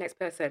give it to the next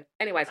person.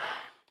 Anyways,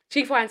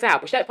 she finds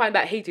out, but she don't find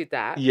out he did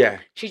that. Yeah.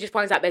 She just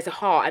finds out there's a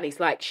heart, and it's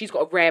she's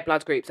got a rare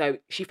blood group. So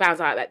she finds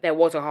out that there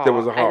was a heart.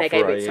 And they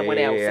gave it to someone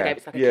else. They gave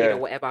it to a kid or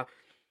whatever.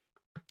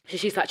 So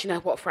she's like, you know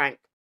what, Frank?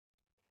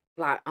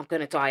 I'm going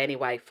to die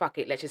anyway. Fuck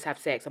it. Let's just have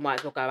sex. I might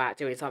as well go out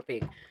doing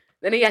something.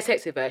 Then he has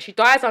sex with her. She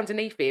dies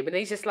underneath him. And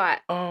he's just like,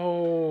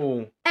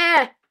 oh.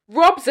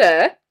 Robs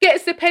her,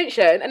 gets the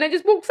pension, and then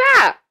just walks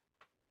out.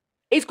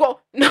 He's got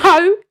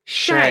no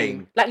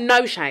shame.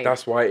 No shame.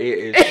 That's why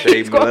it is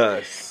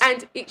shameless.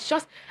 And it's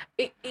just,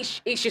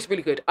 it's just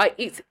really good.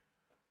 It's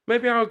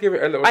Maybe I'll give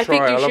it a little try.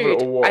 I'll have a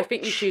little watch. I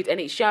think you should, and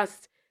it's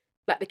just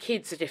like the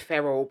kids are just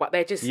feral, but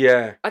they're just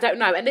I don't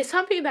know. And there's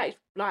something that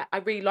like I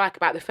really like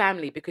about the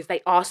family because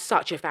they are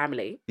such a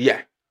family.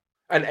 Yeah,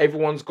 and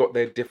everyone's got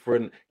their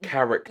different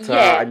character,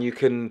 and you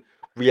can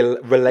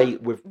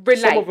relate with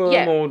some of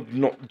them or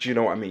not. Do you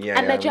know what I mean? Yeah,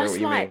 and they're just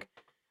like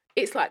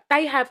it's like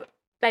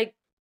they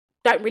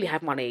don't really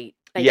have money.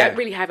 They don't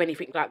really have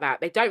anything like that.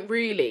 They don't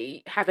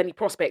really have any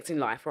prospects in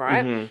life,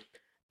 right? Mm-hmm.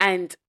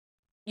 And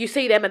you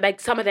see them,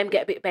 and some of them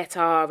get a bit better,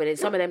 and then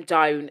some of them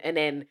don't, and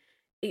then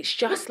it's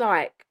just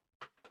like,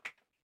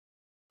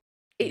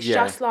 I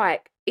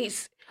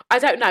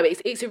don't know.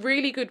 It's a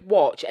really good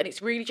watch, and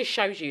it's really just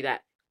shows you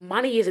that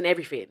money isn't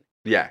everything.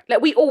 Yeah.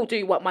 Like we all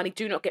do want money.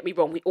 Do not get me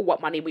wrong. We all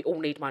want money. We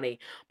all need money.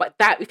 But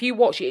that if you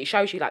watch it, it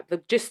shows you like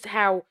just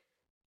how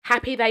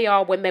happy they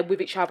are when they're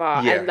with each other,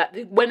 and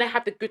like when they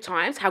have the good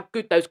times, how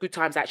good those good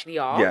times actually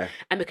are,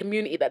 and the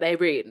community that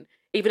they're in.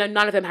 Even though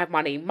none of them have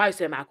money, most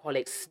of them are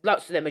alcoholics,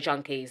 lots of them are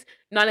junkies,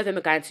 none of them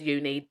are going to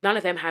uni, none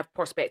of them have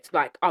prospects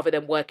like other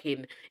than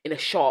working in a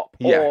shop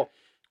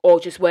or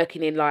just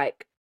working in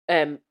like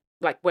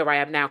where I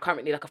am now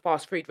currently, like a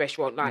fast food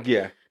restaurant. Like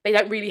they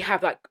don't really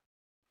have like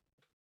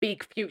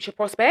big future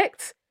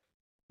prospects,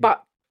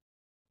 but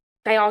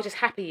they are just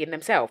happy in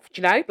themselves,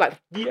 do you know? Like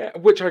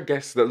which I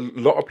guess that a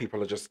lot of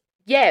people are just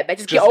they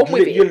just get on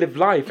with it. You live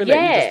life, innit?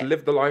 You just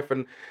live the life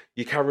and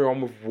you carry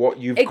on with what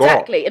you've got.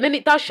 Exactly. And then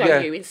it does show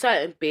you in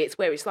certain bits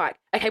where it's like,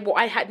 okay, well,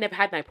 I had never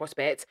had no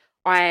prospects.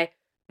 My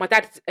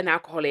dad's an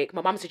alcoholic.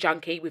 My mum's a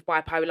junkie with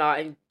bipolar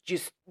and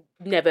just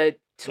never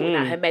sorting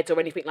out her meds or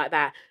anything like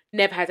that.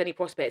 Never has any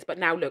prospects. But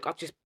now, look, I've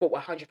just bought a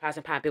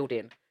 £100,000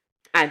 building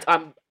and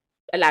I'm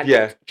a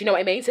landlord. Do you know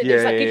what I mean? So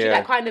it's like gives you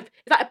that kind of,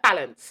 it's like a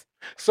balance.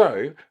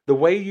 So, the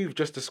way you've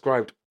just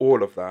described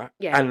all of that,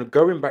 and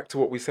going back to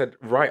what we said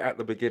right at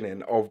the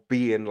beginning of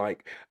being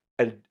like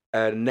a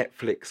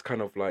Netflix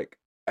kind of like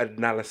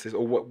analysis,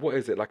 or what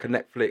is it, like a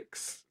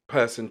Netflix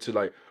person to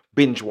like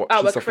binge watch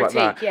and stuff like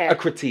that. A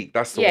critique,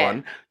 that's the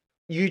one.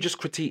 You just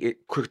critique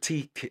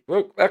it.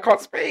 Well, I can't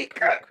speak.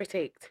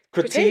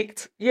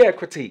 Critiqued? Yeah,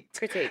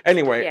 critiqued.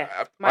 Anyway,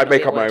 I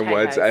make up my own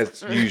words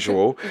as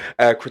usual.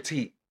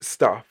 Critique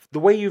stuff. The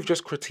way you've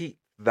just critiqued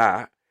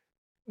that,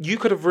 you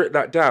could have written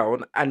that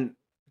down and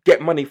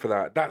get money for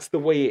that. That's the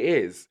way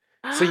it is.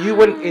 So you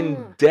went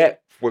in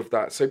depth with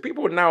that. So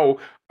people now,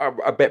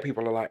 I bet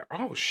people are like,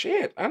 oh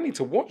shit, I need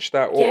to watch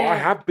that. Or I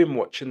have been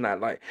watching that.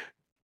 Like,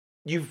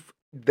 you've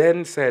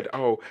then said,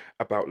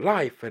 about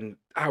life and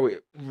how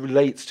it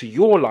relates to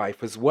your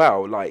life as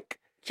well. Like,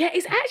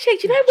 it's actually,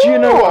 do you know what? Do you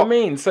know what I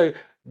mean? So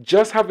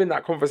just having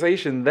that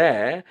conversation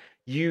there,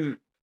 you've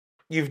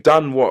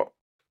done what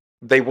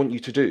they want you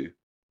to do.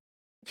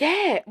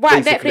 Yeah,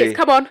 right, basically. Netflix,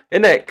 come on.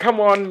 Innit?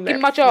 Come on, Give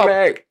me my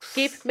job.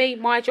 Give me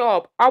my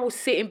job. I will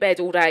sit in bed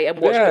all day and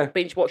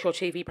binge watch your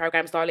TV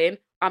programmes, darling.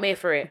 I'm here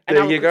for it. And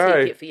I will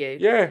critique it for you.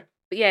 Yeah.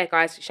 But yeah,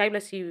 guys,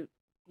 Shameless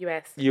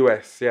US.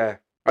 US, yeah.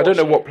 I don't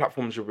know what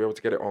platforms you'll be able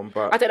to get it on,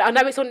 but... I don't know. I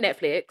know it's on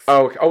Netflix.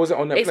 Oh, okay. Was it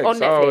on Netflix? It's on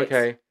Netflix. Oh,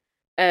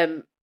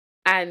 okay.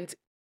 And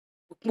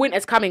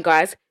winter's coming,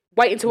 guys.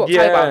 Wait until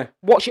October.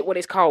 Watch it when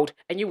it's cold,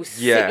 and you will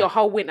sit your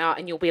whole winter,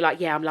 and you'll be like,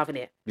 "Yeah, I'm loving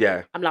it.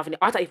 Yeah, I'm loving it.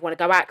 I don't even want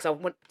to go out because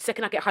the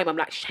second I get home, I'm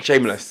like,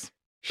 shameless,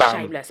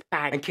 bang. Shameless,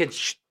 bang. And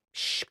kids,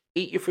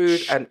 eat your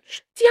food. And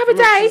the other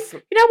day,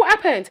 you know what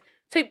happened?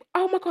 So,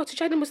 oh my god, so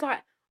Jaden was like,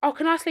 "Oh,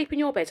 can I sleep in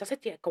your bed?" So I said,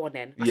 "Yeah, go on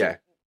then." I said,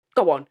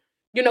 go on.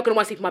 You're not gonna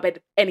want to sleep in my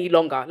bed any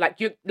longer.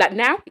 Like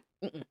now.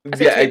 I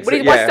said,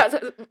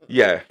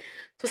 yeah.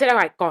 So I said, "All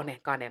right, go on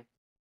then."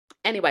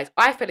 Anyways,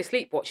 I fell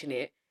asleep watching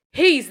it.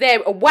 He's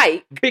there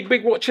awake.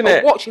 Big watching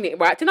it. Watching it,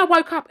 right? Then I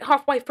woke up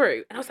halfway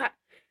through and I was like,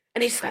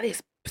 and he's just like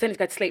this, pretending to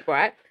go to sleep,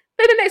 right?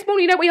 Then the next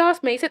morning, you know what he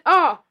asked me? He said,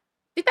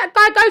 did that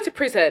guy go to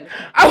prison?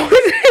 I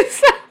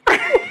was like,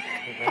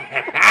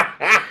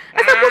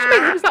 what do you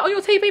mean? He was like, on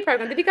your TV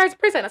programme, did he go to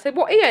prison? I said,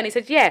 what, Ian? He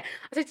said, yeah.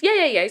 I said,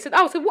 yeah. He said,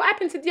 so what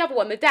happened to the other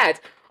one, the dad?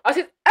 I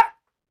said,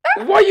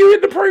 why are you in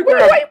the programme?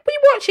 What are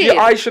you watching? Your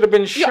eyes should have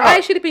been shut.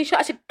 I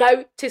said,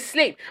 go to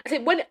sleep. I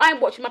said, when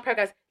I'm watching my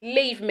programmes,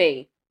 leave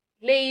me.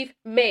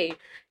 You're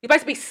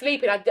supposed to be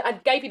sleeping. I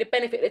gave you the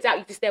benefit of the doubt.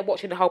 You're just there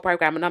watching the whole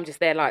programme and I'm just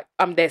there like,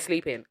 I'm there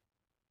sleeping.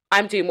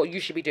 I'm doing what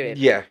you should be doing.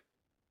 Yeah.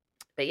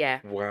 But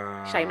yeah.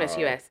 Wow. Shameless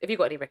US. Have you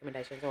got any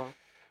recommendations or?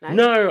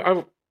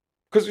 No,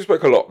 because we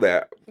spoke a lot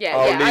there.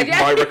 I'll leave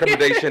my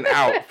recommendation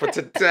out for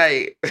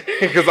today.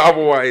 Because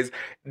otherwise,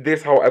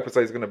 this whole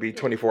episode is going to be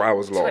 24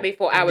 hours long.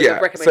 24 hours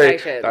of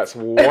recommendations. So that's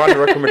one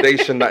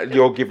recommendation that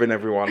you're giving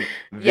everyone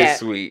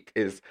this week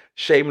is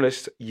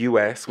Shameless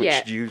US,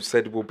 which you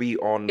said will be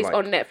on... It's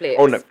on Netflix.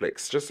 On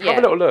Netflix. Just have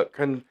a little look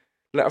and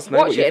let us know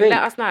what you think. And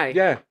let us know.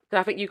 Yeah. Because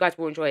I think you guys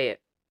will enjoy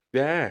it.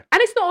 Yeah.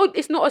 And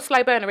it's not a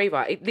slow burner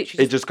either. It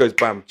literally just goes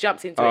bam.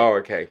 Jumps into it. Oh,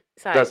 okay.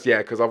 So, that's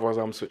because otherwise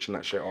I'm switching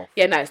that shit off.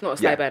 Yeah, no, it's not a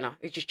slow burner.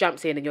 It just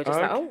jumps in and you're just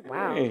like, oh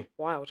wow,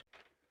 wild.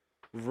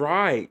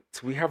 Right.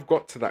 We have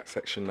got to that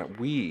section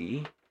that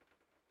we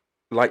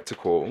like to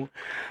call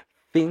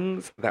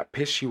things that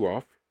piss you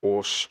off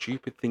or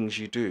stupid things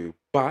you do.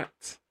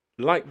 But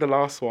like the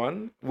last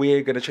one,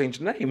 we're gonna change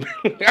the name.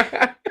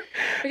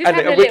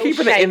 And we're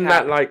keeping it in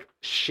that like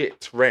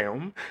shit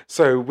realm.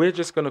 So we're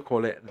just gonna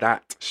call it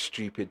that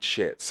stupid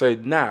shit. So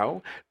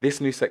now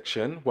this new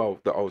section, well,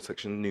 the old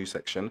section, new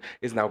section,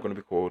 is now gonna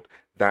be called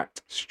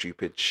that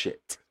stupid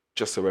shit.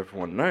 Just so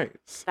everyone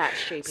knows. That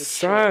stupid shit.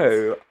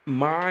 So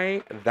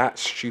my that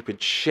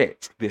stupid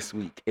shit this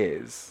week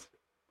is.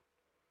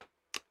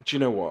 Do you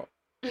know what?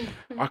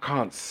 I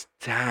can't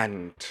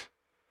stand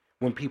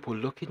when people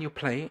look in your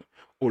plate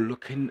or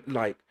looking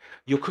like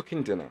you're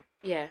cooking dinner.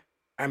 Yeah.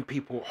 And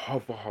people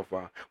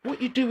hover.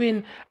 What you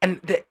doing?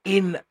 And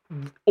they're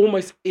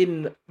almost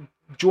in. Do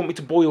you want me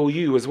to boil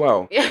you as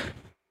well? Yeah.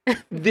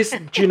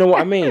 Do you know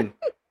what I mean?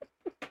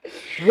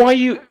 Why are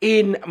you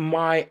in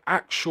my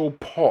actual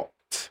pot?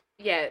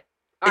 Yeah.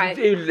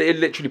 It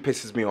literally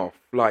pisses me off.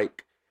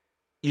 Like,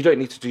 you don't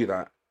need to do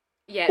that.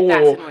 Yeah,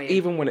 that's annoying.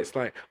 Even when it's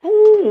like,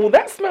 oh,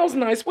 that smells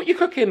nice. What you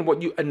cooking?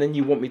 And then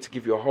you want me to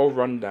give you a whole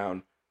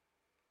rundown.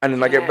 And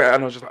then I get better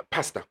and I was just like,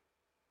 pasta.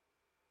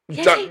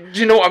 Yeah. Do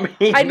you know what I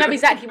mean? I know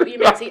exactly what you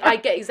mean. See, I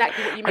get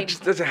exactly what you mean. I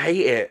just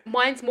hate it.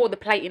 Mine's more the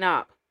plating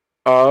up.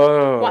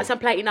 Oh. Once I'm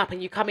plating up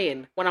and you come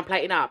in when I'm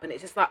plating up and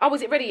it's just like, oh,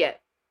 is it ready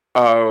yet?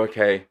 Oh,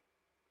 okay.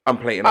 I'm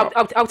plating up.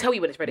 I'll tell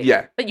you when it's ready.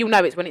 Yeah. But you'll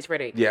know it's when it's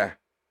ready. Yeah.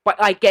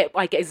 But I get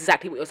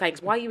exactly what you're saying.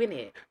 Why are you in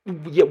here?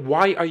 Yeah,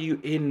 why are you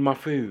in my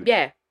food?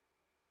 Yeah.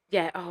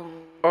 Yeah. Oh.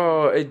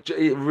 Oh, it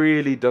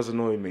really does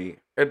annoy me.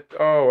 I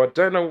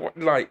don't know what,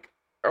 like,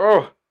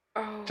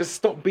 just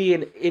stop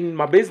being in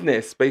my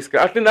business,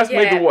 basically. I think that's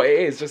maybe what it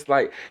is. Just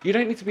like, you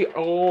don't need to be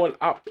all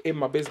up in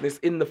my business,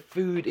 in the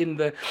food, in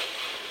the,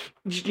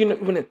 you know,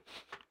 when it,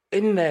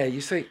 in there,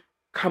 you say,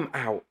 come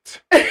out.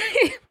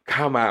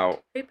 Come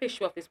out. Who pissed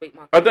you off this week,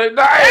 Mark? I don't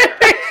know.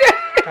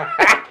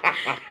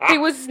 He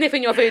was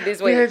sniffing your food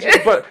this week.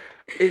 Yeah, but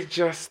it's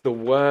just the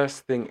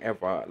worst thing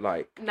ever.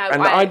 Like, no,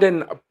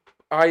 and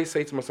I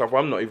say to myself,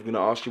 I'm not even going to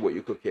ask you what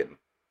you're cooking.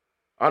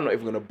 I'm not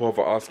even going to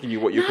bother asking you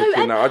what you're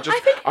cooking now.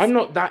 I'm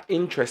not that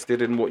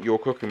interested in what you're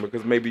cooking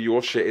because maybe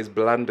your shit is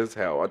bland as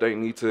hell. I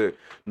don't need to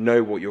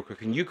know what you're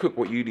cooking. You cook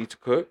what you need to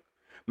cook.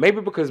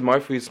 Maybe because my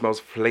food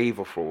smells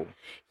flavorful.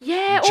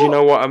 Yeah. Do you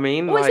know what I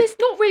mean? Or it's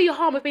not really a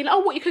harm of being like, oh,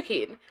 what are you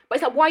cooking? But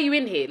it's like, why are you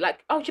in here?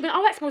 Like, oh, do you mean,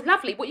 oh, that smells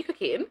lovely. What are you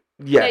cooking?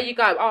 Yeah. There you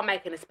go. Oh, I'm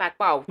making a spag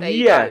bowl. There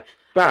you go.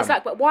 Bam. It's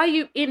like, but why are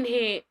you in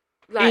here?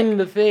 Like, in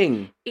the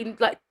thing. In,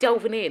 like,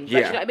 delving in. Like, Yeah.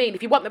 do you know what I mean?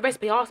 If you want the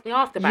recipe, ask me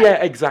after, babe.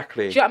 Yeah,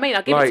 exactly. Do you know what I mean?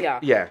 I'll give it to you.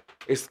 Yeah.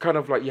 It's kind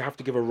of like you have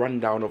to give a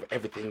rundown of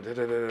everything. Da,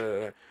 da, da, da,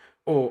 da.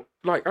 Or,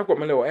 like, I've got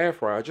my little air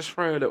fryer. I just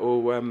throw a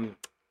little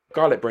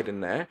garlic bread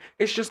in there.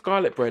 It's just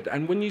garlic bread.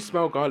 And when you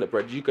smell garlic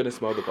bread, you're going to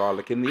smell the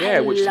garlic in the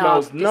air, which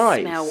smells nice. I love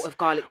the smell of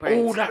garlic bread.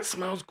 Oh, that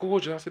smells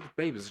gorgeous. I said,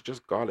 babe, it's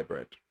just garlic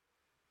bread.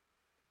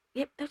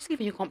 Yep, they're just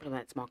giving you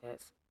compliments,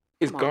 Marcus.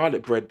 It's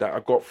garlic bread that I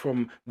got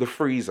from the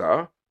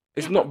freezer.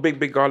 It's not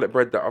big garlic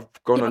bread that I've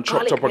gone and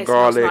chopped up a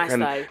garlic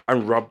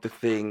and rubbed the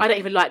thing. I don't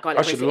even like garlic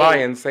bread. I should lie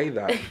and say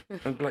that.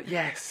 And be like,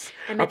 yes.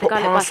 I put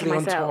parsley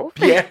on top.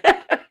 Yeah.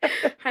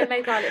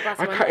 Homemade garlic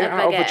butter. I cut it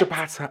out of a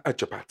ciabatta. A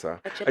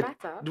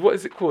ciabatta? What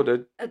is it called? A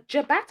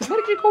ciabatta?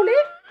 What did you call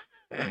it?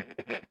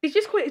 Did you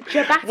just call it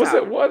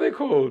ciabatta? What are they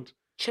called?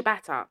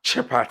 Ciabatta.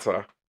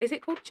 Ciabatta. Is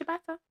it called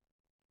ciabatta?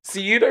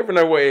 See, you don't even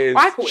know what it is.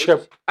 I call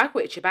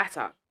it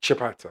ciabatta.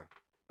 Ciabatta.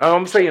 Oh,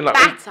 I'm saying like...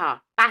 Batter.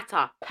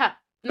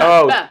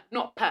 No,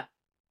 not per.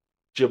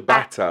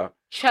 Ciabatta.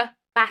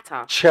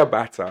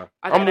 Ciabatta.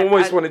 I'm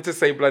almost wanting to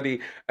say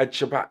bloody a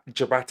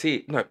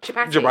ciabatta. No,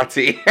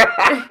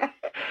 ciabatta.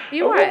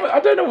 You're right. I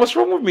don't know what's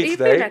wrong with me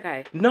today. Feel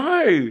okay?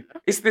 No,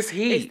 it's this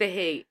heat. It's the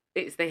heat.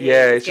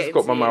 Yeah, it's just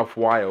got my mouth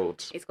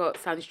wild. It's got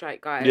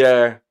sunstroke, guys.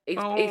 Yeah. He's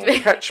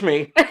catch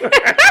me.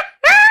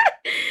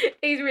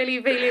 He's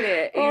really feeling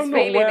it. He's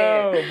feeling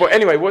it. But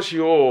anyway, what's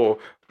your,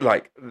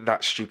 like,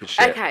 that stupid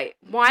shit? Okay,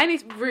 mine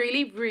is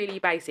really, really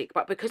basic,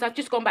 but because I've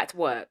just gone back to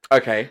work.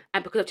 Okay.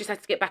 And because I've just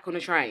had to get back on the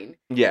train.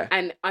 Yeah.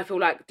 And I feel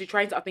like the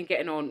trains that I've been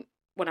getting on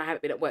when I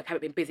haven't been at work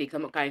haven't been busy because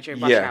I'm not going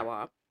during rush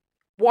hour.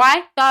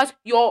 Why does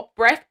your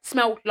breath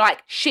smell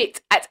like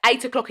shit at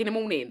 8 o'clock in the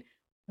morning?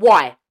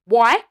 Why?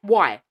 I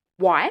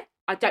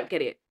don't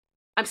get it.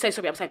 I'm so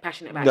sorry. I'm so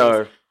passionate about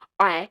this.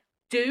 I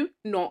do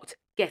not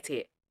get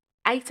it.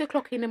 8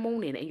 o'clock in the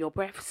morning and your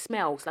breath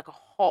smells like a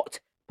hot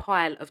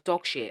pile of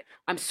dog shit.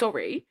 I'm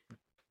sorry.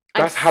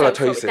 That's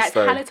halitosis,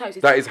 though.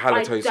 Halitosis. That is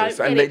halitosis.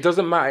 And it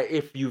doesn't matter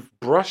if you've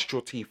brushed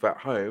your teeth at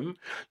home.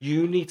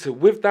 You need to,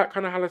 with that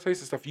kind of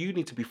halitosis stuff, you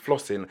need to be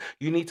flossing.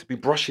 You need to be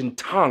brushing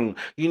tongue.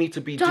 You need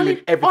to be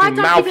doing everything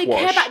mouthwash. I don't even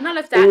care about none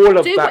of that. All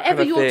of do that whatever kind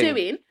of you're thing.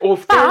 doing. Or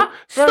but throw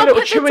stop a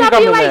little at chewing the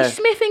gum in WH there.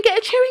 Smith and get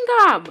a chewing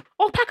gum.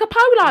 Or pack a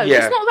Polo. Yeah.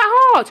 It's not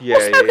that hard. Yeah,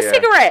 or smoke a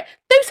cigarette.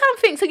 Do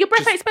something so your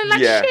breath ain't smelling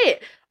like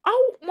shit.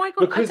 Oh my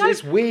God. Because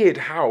it's weird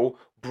how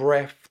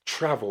breath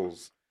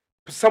travels.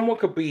 Someone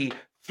could be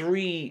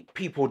 3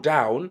 people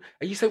down,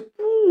 and you say,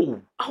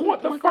 "Ooh,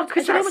 what the fuck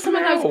is that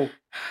smell?"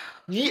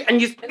 Yeah,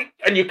 and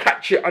you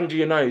catch it under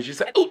your nose. You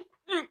say, "Oh."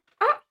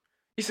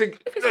 You say,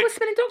 if it's someone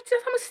smelling dog,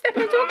 someone's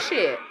stepping in dog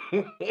shit.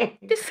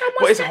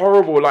 But it's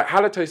horrible. Like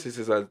halitosis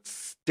is a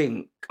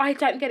stink. I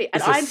don't get it.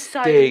 And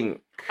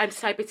I'm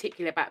so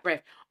particular about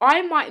breath.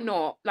 I might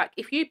not, like,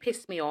 if you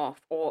pissed me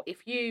off or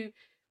if you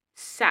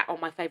sat on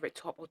my favourite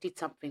top or did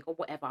something or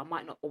whatever, I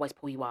might not always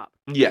pull you up.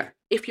 Yeah.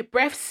 If your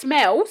breath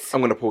smells,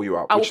 I'm going to pull you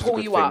up. I will pull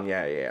you up.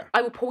 Yeah.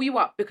 I will pull you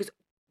up because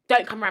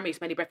don't come around me with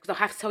smelly breath because I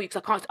have to tell you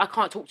because I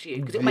can't talk to you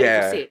because it'll make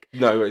you feel sick.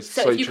 No, it's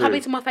so if you come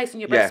into my face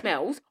and your breath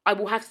smells, I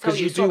will have to tell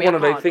you. Because you do one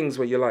of those things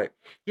where you're like,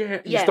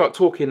 you start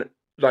talking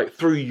like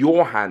through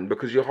your hand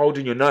because you're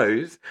holding your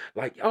nose,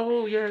 like,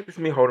 oh yeah, this is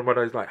me holding my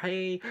nose, like,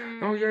 hey,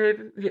 oh yeah,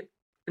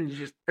 and you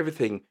just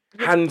everything,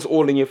 hands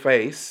all in your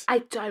face. I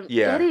don't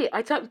get it.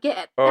 I don't get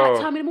it. That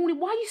time in the morning,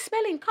 why are you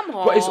smelling? Come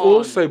on. But it's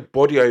also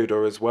body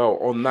odor as well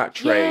on that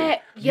train.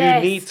 You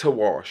need to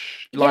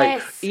wash.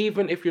 Like,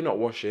 even if you're not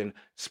washing,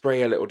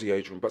 spray a little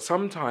deodorant. But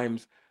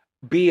sometimes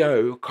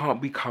BO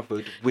can't be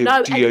covered with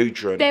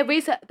deodorant.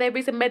 There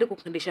is a medical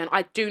condition.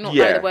 I do not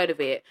know the word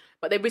of it,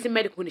 but there is a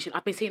medical condition.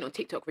 I've been seeing it on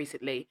TikTok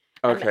recently.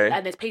 Okay.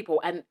 And there's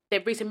people, and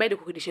there is a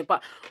medical condition.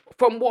 But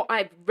from what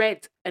I've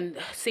read and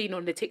seen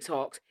on the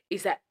TikToks,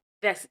 is that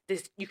there's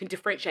you can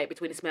differentiate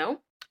between the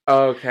smell.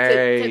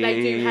 Okay. So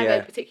they do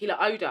have a particular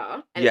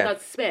odor, and it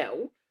does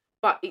smell,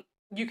 but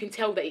you can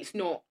tell that it's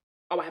not.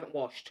 Oh, I haven't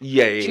washed. Do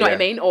you know what I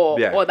mean? Or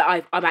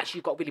that I've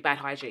actually got really bad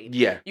hygiene.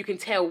 Yeah. You can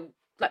tell.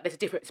 Like there's a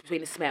difference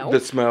between the smell.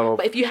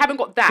 But if you haven't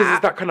got that, because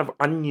it's that kind of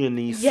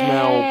oniony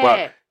smell.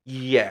 But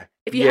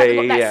if you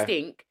haven't got that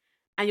stink,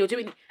 and you're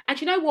doing,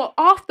 and you know what?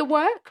 After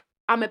work,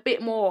 I'm a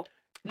bit more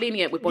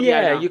lenient with body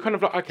odor. Yeah, you're kind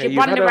of like, okay, you're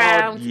running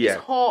around. It's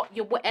hot.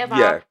 You're whatever.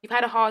 Yeah. You've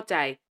had a hard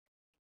day.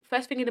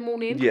 First thing in the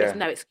morning, there's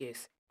no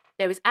excuse.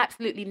 There is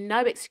absolutely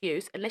no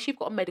excuse unless you've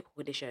got a medical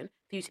condition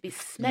for you to be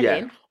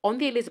smelling on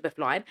the Elizabeth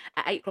line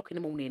at 8:00 in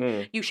the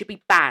morning. You should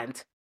be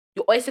banned.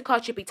 Your Oyster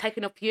card should be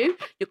taken off you.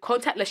 Your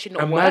contactless should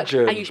not work,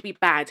 and you should be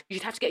banned. You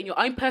should have to get in your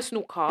own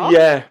personal car,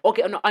 or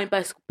get on your own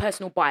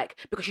personal bike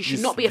because you should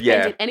not be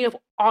offending any of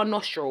our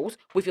nostrils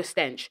with your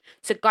stench.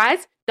 So,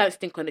 guys, don't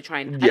stink on the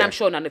train, and I'm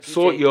sure none of you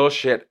sort do. your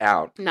shit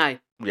out. No.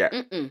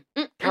 Yeah.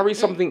 Carry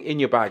something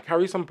in your bag.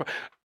 Carry some.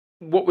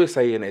 What we're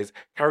saying is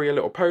carry a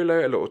little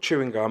Polo, a little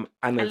chewing gum,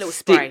 and a little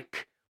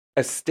stick,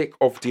 a stick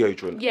of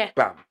deodorant. Yeah.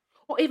 Bam.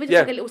 Or even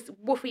just like a little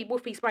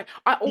woofy spray.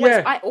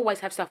 I always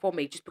have stuff on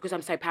me just because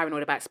I'm so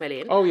paranoid about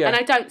smelling. Oh, yeah. And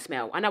I don't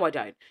smell. I know I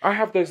don't. I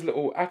have those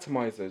little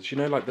atomizers, you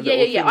know, like the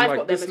little thing, I've like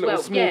got them this as little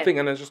well. small thing,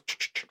 and then just...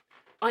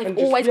 I've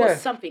always got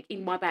something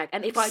in my bag.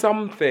 And if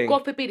something.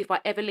 God forbid, if I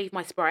ever leave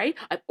my spray,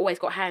 I've always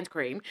got hand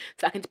cream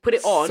so I can put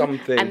it on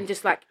and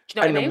just like, do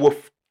you know what I mean?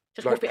 Woof.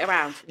 Just woof it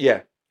around.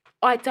 Yeah.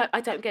 I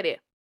don't get it.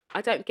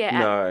 I don't get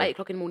at 8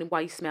 o'clock in the morning why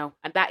you smell.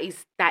 And that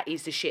is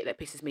the shit that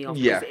pisses me off.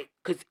 Yeah.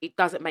 Because it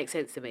doesn't make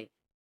sense to me.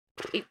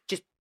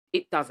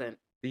 It doesn't.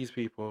 These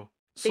people.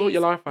 Sort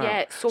your life out.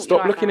 Yeah,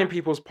 stop looking in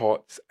people's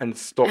pots and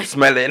stop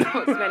smelling.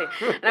 Stop smelling.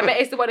 And I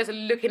bet it's the one that's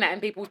looking at in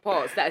people's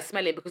pots that are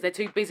smelling because they're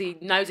too busy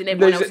nosing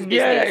everyone else's business.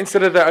 Yeah,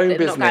 instead of their own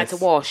business. Not going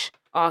to wash.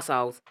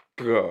 Arseholes.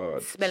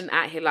 God. Smelling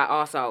out here like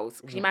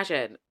arseholes. Can you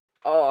imagine?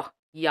 Oh,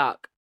 yuck.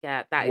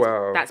 Yeah,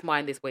 that's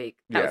mine this week.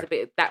 That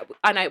was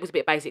I know it was a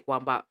bit basic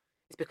one, but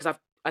it's because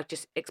I've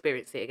just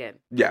experienced it again.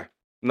 Yeah.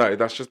 No,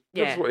 that's what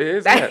it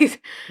is.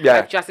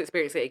 I've just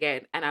experienced it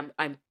again, and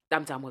I'm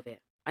done with it.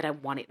 I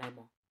don't want it no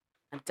more.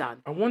 I'm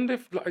done. I wonder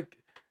if, like,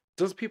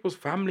 does people's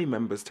family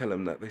members tell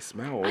them that they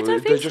smell? I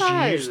don't think they're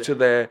just used to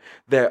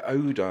their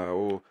odour?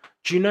 Or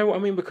do you know what I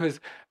mean? Because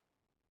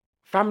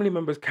family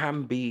members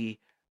can be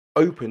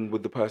open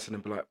with the person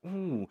and be like,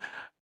 ooh,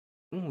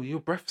 your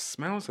breath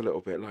smells a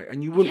little bit like,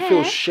 and you wouldn't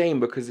feel shame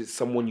because it's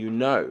someone you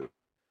know.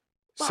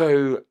 But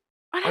so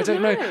I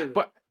don't know.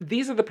 But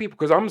these are the people,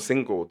 because I'm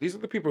single, these are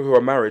the people who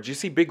are married. You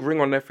see big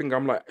ring on their finger,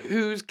 I'm like,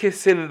 who's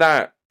kissing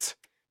that?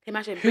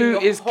 Imagine who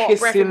is hot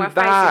kissing breath in my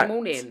that? Face in the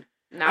morning.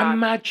 Nah,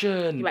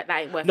 imagine. you like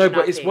that ain't worth no, nothing.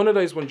 but it's one of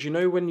those ones, you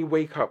know, when you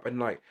wake up and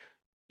like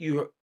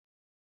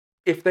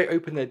if they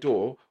open their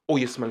door, all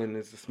you're smelling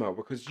is the smell,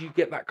 because you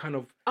get that kind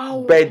of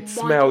bed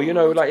smell. God. You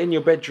know, like in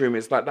your bedroom,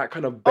 it's like that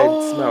kind of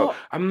bed smell.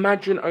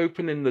 Imagine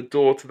opening the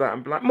door to that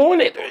and be like,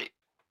 morning.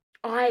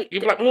 You'd be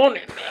like,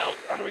 morning.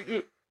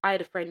 I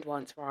had a friend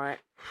once, right?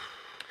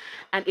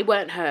 And it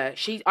weren't her.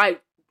 She's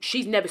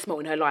never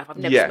smelled in her life. I've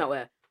never smelled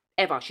her.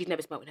 Ever. She's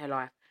never smelled in her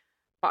life.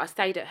 But I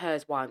stayed at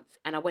hers once,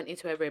 and I went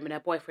into her room, and her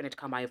boyfriend had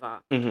come over.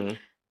 Mm-hmm.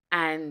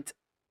 And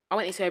I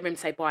went into her room to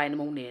say bye in the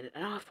morning,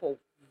 and I thought,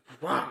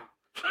 wow.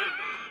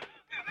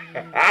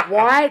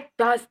 Why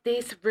does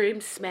this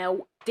room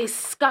smell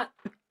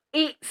disgusting?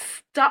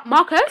 It's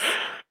Marcus.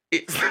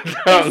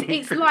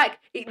 It's like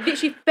it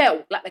literally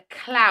felt like the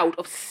cloud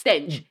of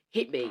stench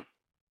hit me.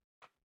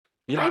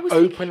 You like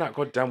open that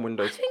goddamn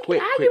window quick.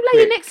 How are you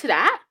laying next to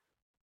that?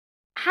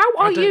 How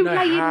are you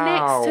laying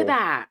next to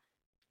that?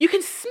 You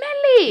can smell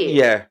it.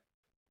 Yeah.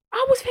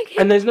 I was thinking.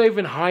 And there's no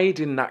even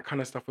hiding that kind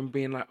of stuff and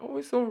being like, oh,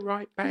 it's all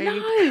right, babe.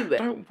 No.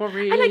 Don't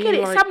worry. And I get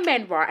it. Some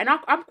men, right, and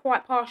I'm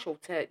quite partial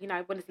to, you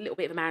know, when there's a little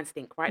bit of a man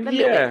stink, right? A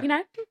little bit, you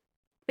know.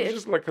 It's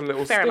just like a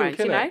little pheromones, stink,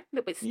 you know? innit? A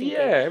little bit stinky. Yeah,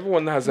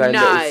 everyone has their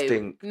little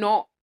stink.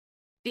 Not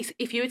this.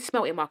 If you had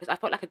smelt it, Marcus, I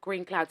felt like a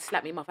green cloud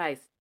slapped me in my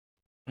face.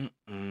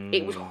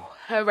 It was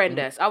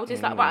horrendous. I was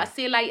just like, right, I'll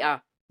see you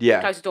later.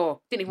 Yeah. Close the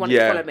door. Didn't even want him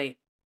to follow me.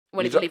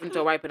 Wanted to leave the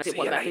door open. I didn't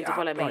want that thing to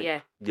follow me.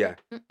 Yeah. Yeah.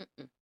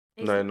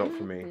 No, not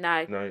for me.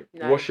 No.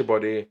 Wash your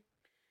body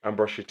and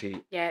brush your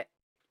teeth. Yeah.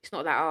 It's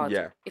not that hard.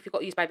 Yeah. If you've got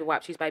to use baby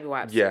wipes, use baby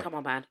wipes. Yeah. Come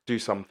on, man. Do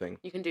something.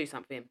 You can do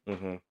something.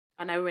 Mm-hmm.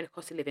 I know we're in a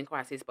cost of living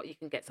crisis, but you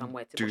can get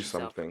somewhere to do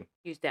something.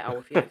 Use Dettol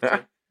if you have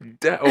to.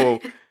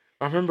 Dettol.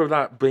 I remember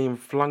that being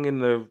flung in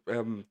the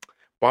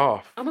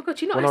bath. Oh my god!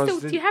 Do you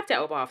have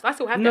Dettol baths? I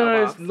still have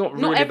Dettol baths. No, it's not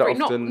really that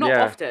often. Not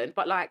often,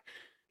 but like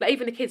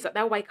even the kids, like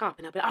they'll wake up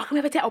and they'll be like, "Oh, can we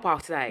have a Dettol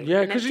bath today?"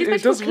 Yeah, because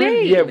it does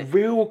really,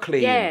 real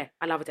clean. Yeah,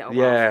 I love a Dettol bath.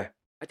 Yeah,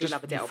 I do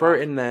love a Dettol bath. Throw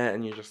it in there,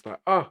 and you're just like,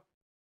 oh,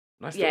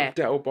 nice little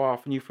Dettol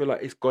bath, and you feel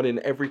like it's gone in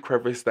every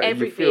crevice that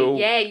you feel.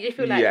 Yeah, you just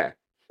feel like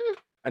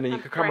and then you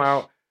can come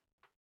out,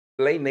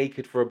 lay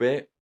naked for a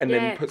bit, and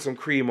then put some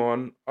cream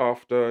on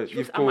after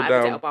you've cooled down. I might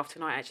have a Dettol bath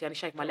tonight. Actually, I'm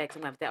shaking my legs.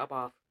 I'm gonna have a Dettol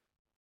bath.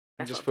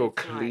 And just feel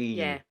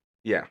clean.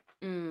 Yeah.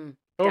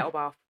 Dettol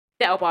bath.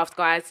 Dettol baths,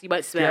 guys. You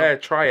won't smell. Yeah,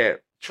 try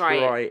it.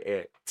 Try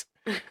it.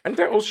 And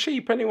Dettol's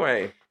cheap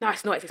anyway. No,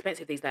 it's not. It's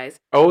expensive these days.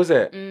 Oh, is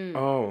it?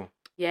 Oh.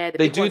 Yeah,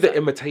 they do the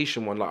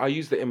imitation one. Like I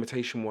use the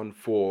imitation one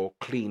for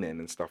cleaning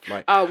and stuff.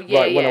 Like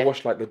when I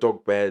wash like the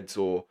dog beds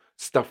or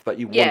stuff that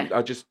you want,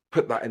 I just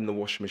put that in the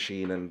washing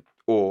machine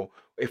or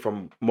if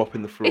I'm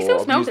mopping the floor, it still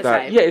smells the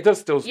same. Yeah, it does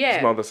still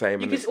smell the same.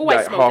 You and can it's always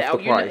like smell half Dettol.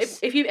 the price.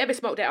 If you've ever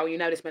smelled Dettol, you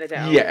know the smell of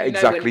Dettol. Yeah,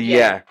 exactly.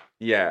 Yeah,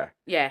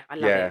 I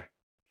love it.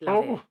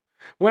 Love it.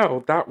 Well,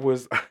 that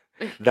was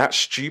that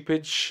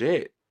stupid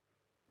shit.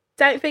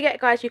 Don't forget,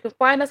 guys, you can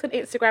find us on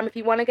Instagram if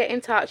you want to get in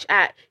touch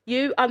at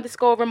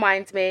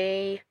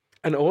 @you_reminds_me.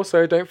 And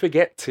also, don't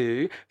forget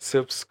to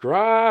subscribe.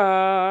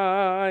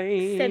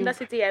 Send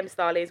us a DM,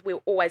 darlings.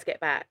 We'll always get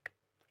back.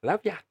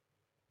 Love ya.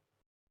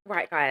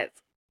 Right, guys.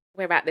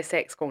 We're at the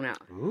sex corner.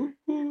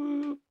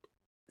 Ooh.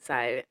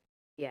 So,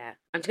 yeah.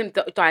 I'm just going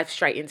to dive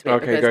straight into it.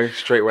 Okay, go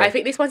straight away. I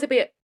think this one's a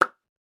bit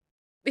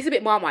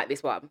Marmite,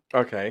 this one.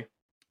 Okay.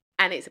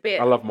 And it's a bit...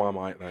 I love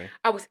Marmite, though.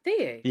 Oh, do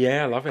you?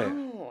 Yeah, I love it.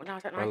 Oh, no, I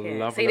don't like it.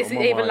 Love See, this is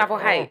even love or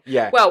hate. Oh,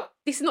 yeah. Well,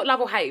 this is not love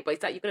or hate, but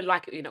it's like you're going to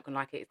like it or you're not going to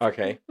like it.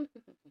 Okay.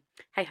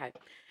 Hey-ho.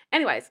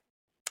 Anyways,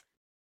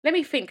 let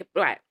me think.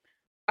 Right.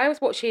 I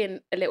was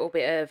watching a little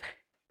bit of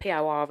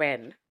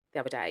PORN the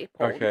other day.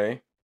 Porn.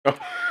 Okay. I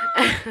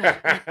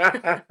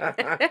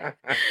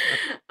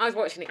was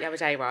watching it the other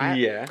day, right?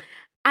 Yeah.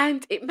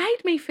 And it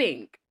made me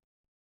think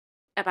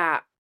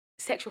about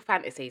sexual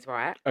fantasies,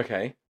 right?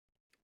 Okay.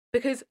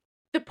 Because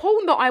the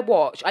porn that I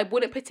watch, I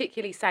wouldn't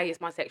particularly say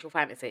is my sexual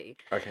fantasy.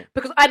 Okay.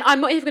 Because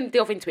I'm not even going to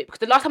delve into it because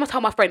the last time I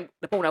told my friend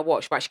the porn I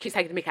watched, right, she keeps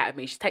taking the mick out of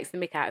me. She takes the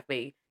mick out of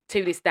me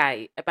to this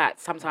day about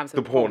sometimes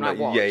the porn I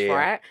watch,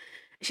 right?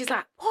 She's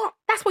like, "What?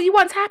 That's what you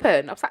want to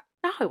happen?" I was like,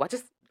 "No, I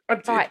just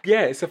like,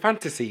 yeah, it's a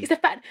fantasy. It's a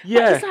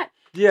yeah, like,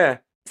 yeah."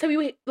 So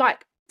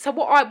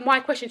my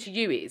question to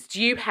you is: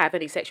 do you have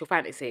any sexual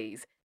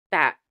fantasies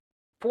that,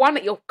 for one,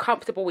 that you're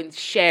comfortable in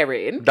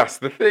sharing? That's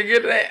the thing,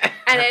 isn't it?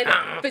 And then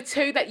for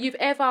two, that you've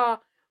ever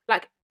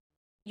like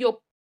your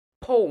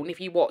porn,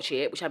 if you watch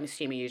it, which I'm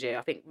assuming you do.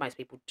 I think most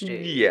people do.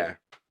 Yeah.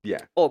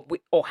 Or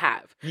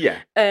have. Yeah.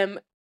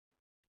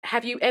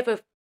 Have you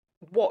ever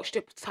watched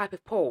a type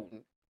of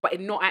porn, but it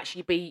not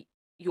actually be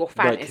your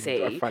fantasy,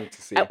 like a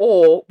fantasy,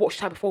 or watched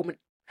a type of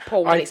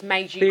porn and it's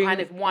made you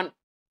kind of want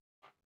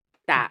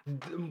that?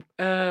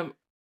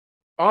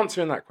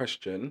 Answering that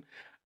question,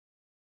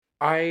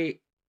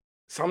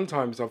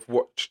 sometimes I've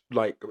watched,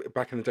 like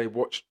back in the day,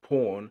 watched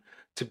porn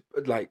to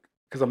like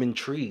because I'm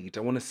intrigued.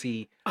 I want to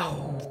see.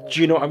 Oh,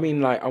 do you know what I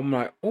mean? Like I'm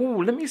like,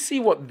 oh, let me see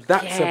what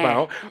that's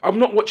about. I'm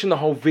not watching the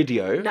whole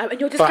video. No, and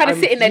you're just kind of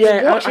sitting there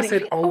just watching. I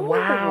said, oh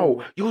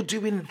wow, you're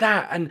doing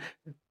that, and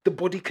the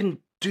body can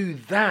do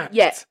that.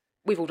 Yes,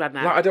 we've all done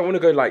that. Like I don't want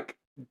to go like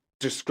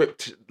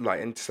descript like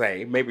and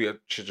say maybe I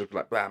should just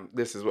like bam,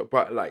 this is what,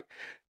 but like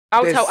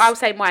I'll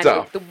say mine.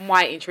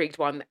 My intrigued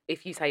one.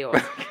 If you say yours.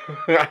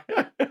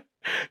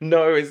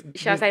 No, it's...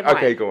 Shall I say mine?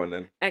 Okay, go on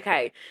then.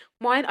 Okay.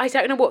 Mine, I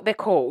don't know what they're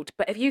called,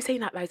 but have you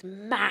seen like those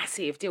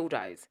massive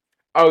dildos?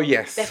 Oh,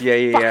 yes.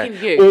 They're fucking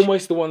huge.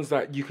 Almost the ones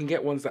that... You can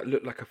get ones that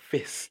look like a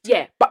fist.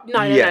 Yeah, but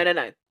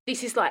no.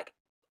 This is like...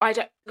 I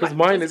don't... Because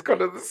mine is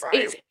kind of the same.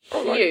 It's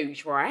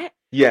huge, right?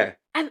 Yeah.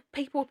 And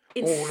people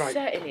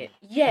inserting it.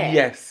 Yeah.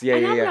 Yes,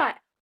 and I'm like,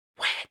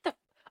 where the...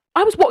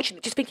 I was watching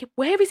it just thinking,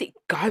 where is it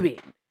going?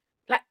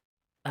 Like...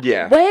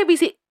 Yeah. Where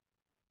is it...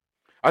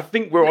 I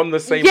think we're on the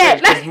same page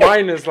because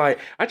mine is like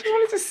I just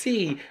wanted to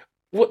see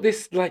what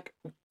this like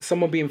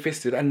someone being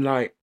fisted and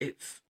like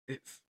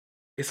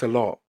it's a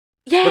lot.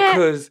 Yeah.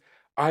 Because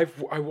I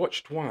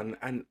watched one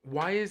and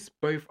why is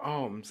both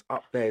arms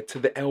up there to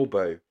the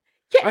elbow?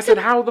 Yeah. I said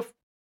how the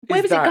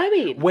where is it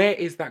going? Where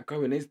is that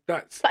going? Is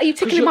that are you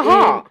tickling my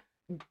heart?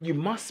 You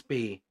must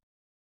be.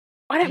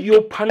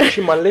 You're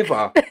punching my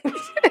liver.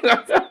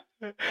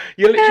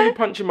 You're literally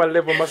punching my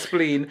liver, my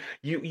spleen.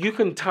 You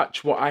can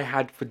touch what I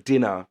had for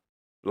dinner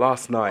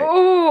last night.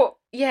 Oh,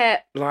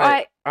 yeah.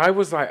 Like I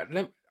was like,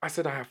 I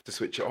said I have to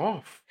switch it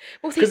off.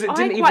 Well, see, because it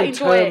didn't even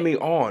turn me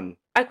on.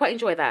 I quite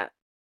enjoy that.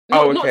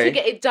 Not to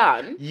get it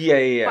done.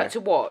 Yeah. But to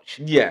watch.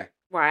 Yeah.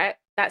 Right?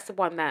 That's the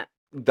one that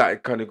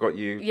kind of got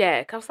you.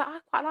 Yeah, because I was like, I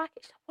quite like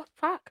it. She's like, what the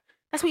fuck?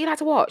 That's what you like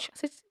to watch? I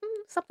said,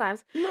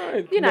 sometimes.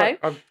 No. You know.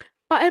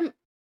 But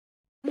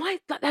why,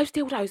 like those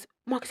dildos,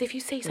 Marcus, if you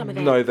see some of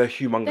them. No, they're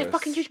humongous. They're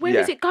fucking huge. Where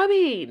is it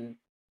going?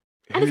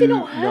 And is it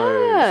not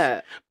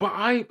hurt?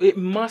 But it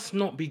must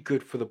not be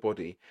good for the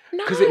body.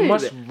 Because it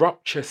must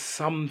rupture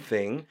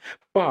something.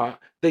 But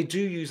they do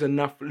use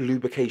enough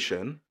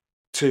lubrication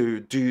to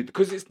do,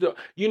 because it's not,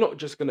 you're not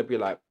just going to be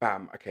like,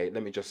 bam, okay,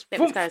 let me just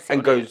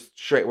and go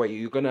straight away.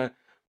 You're going to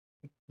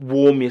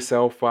warm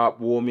yourself up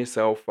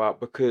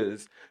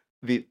because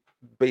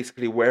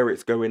basically where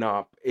it's going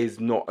up is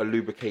not a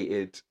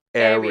lubricated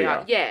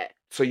area. Yeah.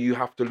 So you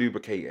have to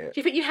lubricate it. Do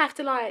you think you have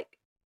to like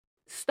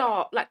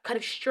start, like kind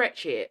of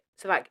stretch it?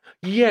 So like,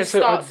 yeah,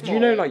 so do you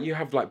know, like you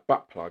have like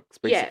butt plugs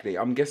basically?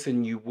 Yeah. I'm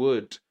guessing you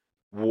would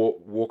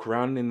walk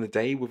around in the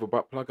day with a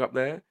butt plug up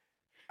there,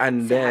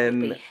 and then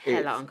that would be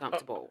hella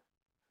uncomfortable.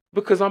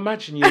 Because I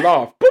imagine you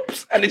laugh,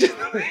 poops, and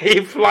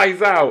it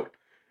flies out.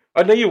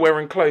 I know you're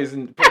wearing clothes,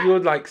 but you're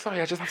like, sorry,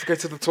 I just have to go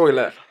to the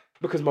toilet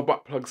because my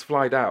butt plug's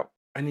flied out,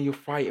 and then you're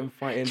fighting.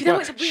 Do you know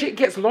what's shit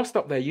gets lost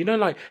up there? You know,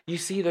 like you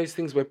see those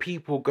things where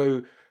people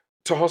go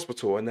to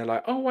hospital and they're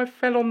like, oh, I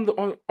fell on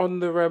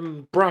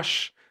the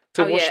brush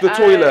to wash the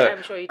toilet.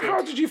 I'm sure you did.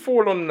 How did you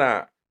fall on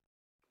that?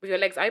 With your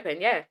legs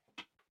open, yeah.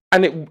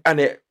 And it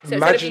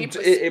managed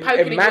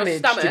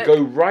to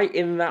go right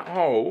in that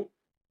hole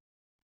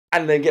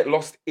and then get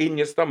lost in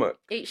your stomach.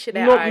 Each to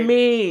their Not own.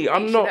 me.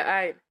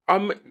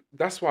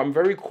 That's why I'm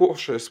very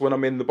cautious when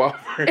I'm in the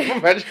bathroom.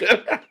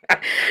 Imagine.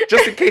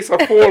 Just in case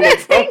I fall on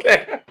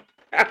something.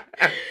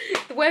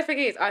 The worst thing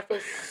is, I feel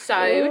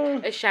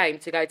so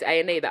ashamed to go to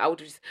A&E that I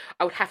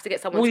would have to get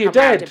someone to come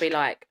around and be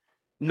like,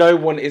 no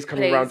one is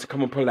coming around to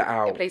come and pull it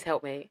out. Yeah, please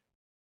help me.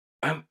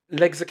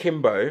 Legs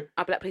akimbo.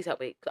 I'd be like, please help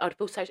me. I'd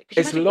feel so.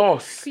 It's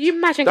lost. Can you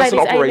imagine that's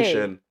going an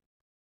operation?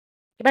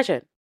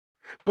 Imagine.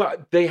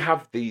 But they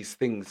have these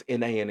things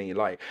in A&E,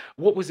 like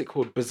what was it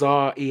called?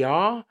 Bizarre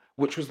ER,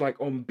 which was like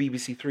on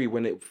BBC Three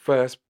when it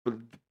first.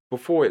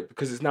 Before it,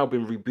 because it's now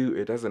been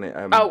rebooted, hasn't it?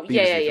 BBC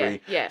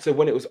Three. Yeah. So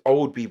when it was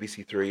old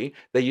BBC Three,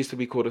 there used to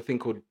be called a thing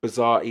called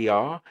Bizarre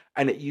ER,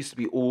 and it used to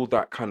be all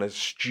that kind of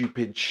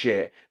stupid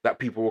shit that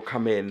people will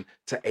come in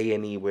to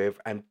A&E with,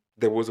 and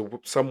there was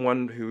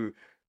someone who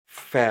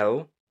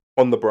fell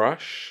on the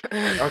brush.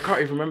 I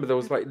can't even remember. There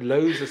was like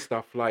loads of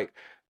stuff, like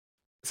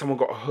someone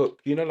got a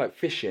hook, you know, like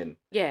fishing.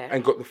 Yeah.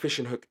 And got the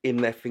fishing hook in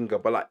their finger,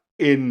 but like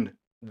in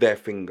their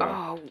finger.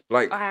 Oh,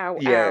 like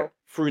ow.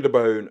 Through the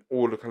bone,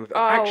 all the kind of thing.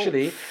 Oh.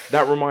 Actually,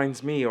 that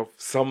reminds me of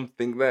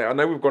something there. I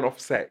know we've gone off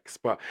sex,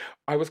 but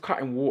I was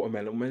cutting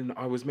watermelon when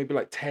I was maybe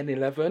like 10,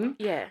 11.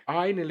 Yeah.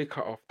 I nearly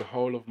cut off the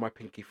whole of my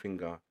pinky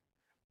finger.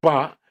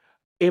 But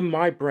in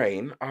my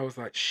brain, I was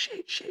like,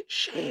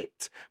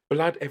 shit.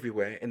 Blood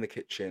everywhere in the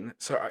kitchen.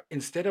 So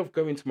instead of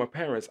going to my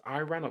parents, I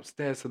ran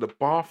upstairs to the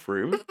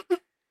bathroom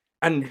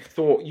and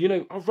thought,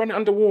 I'll run it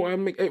underwater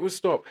and it will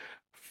stop.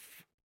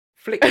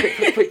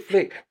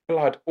 Flick,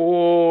 blood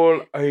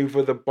all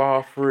over the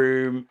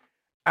bathroom,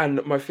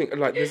 and my finger,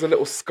 like, there's a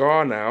little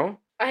scar now.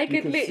 You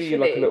can see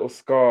like a little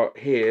scar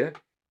here.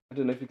 I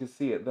don't know if you can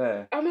see it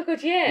there. Oh my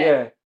god, yeah.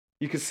 Yeah,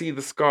 you can see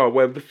the scar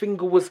where the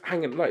finger was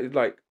hanging,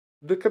 like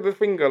look at the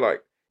finger,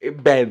 like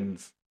it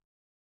bends.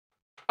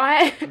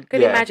 I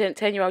can imagine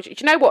 10-year-old. Do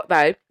you know what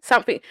though?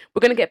 Something we're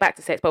gonna get back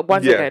to sex, but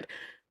one second,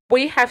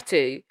 we have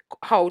to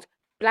hold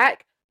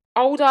black,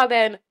 older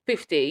than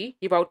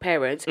 50-year-old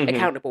parents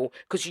accountable,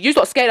 because you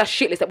got scared us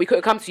shitless that we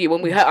couldn't come to you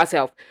when we hurt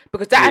ourselves,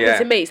 because that happened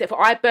to me. So if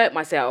I burnt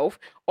myself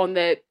on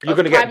the, you're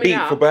gonna get beat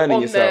for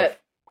burning yourself. The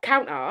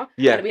counter,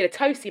 and we had a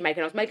toasty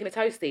maker, and I was making a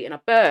toasty, and I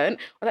burnt.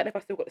 I don't know if I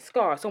still got the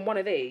scar. It's on one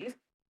of these.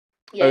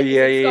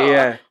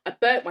 Yeah. I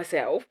burnt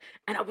myself,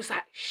 and I was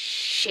like,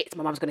 "Shit,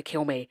 my mum's gonna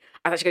kill me.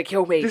 I'm actually gonna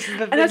kill me." This is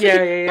the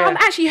thing. But I'm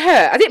actually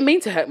hurt. I didn't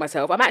mean to hurt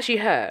myself. I'm actually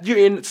hurt. You're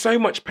in so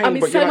much pain. I'm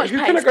in so much pain.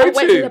 Who can I go to? I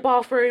went to the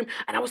bathroom,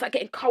 and I was like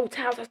getting cold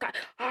towels. I was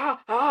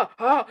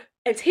like,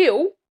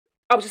 until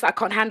I was just like, I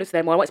can't handle this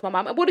anymore. I went to my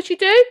mum, and what did she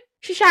do?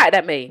 She shouted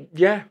at me.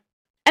 Yeah.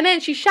 And then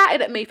she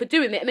shouted at me for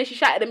doing it, and then she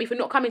shouted at me for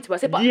not coming to us.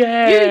 I said, but you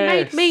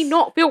made me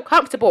not feel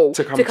comfortable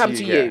to come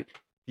to you.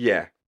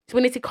 Yeah. So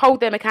we need to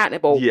hold them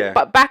accountable. Yeah.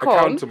 But back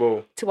on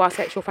to our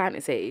sexual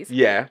fantasies.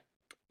 Yeah.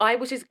 I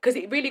was just, because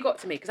it really got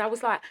to me, because I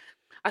was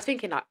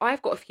thinking like,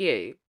 I've got a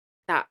few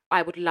that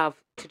I would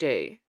love to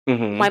do.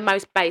 Mm-hmm. My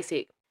most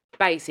basic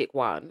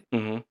one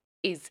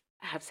is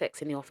have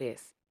sex in the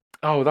office.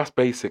 Oh, that's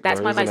basic.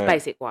 That's my most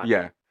basic one.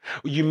 Yeah.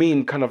 You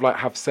mean kind of like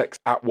have sex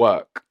at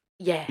work?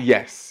 Yeah.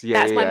 Yes. Yeah.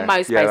 That's my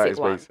most basic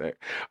one.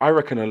 Basic. I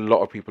reckon a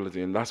lot of people are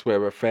doing. That's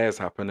where affairs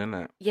happen, isn't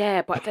it?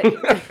 Yeah, but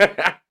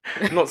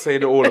I'm not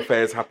saying that all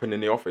affairs happen in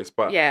the office,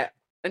 but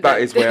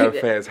that is where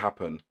affairs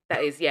happen.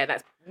 That's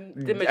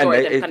the majority of them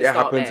kind of it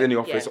happens there. in the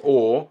office,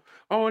 or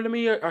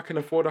I can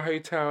afford a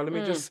hotel. Let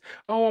me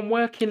I'm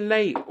working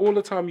late all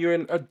the time. You're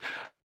in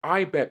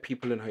I bet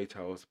people in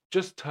hotels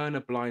just turn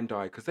a blind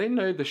eye because they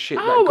know the shit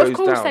that goes down. Of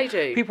course they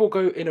do. People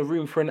go in a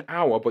room for an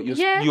hour, but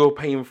you're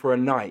paying for a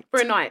night.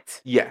 For a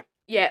night. Yeah.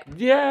 Yeah.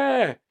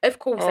 Yeah. Of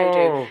course they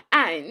do.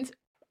 And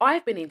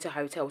I've been into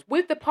hotels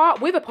with a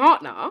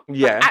partner.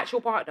 Yeah. Like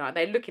actual partner. And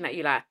they're looking at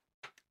you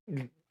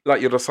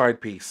like you're the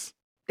side piece.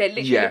 They're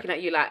literally looking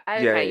at you like,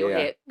 okay, you're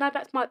here. No,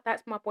 that's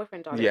my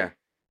boyfriend, darling. Yeah.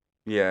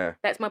 Yeah.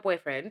 That's my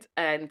boyfriend,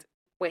 and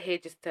we're here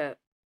just to.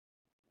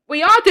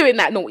 We are doing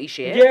that naughty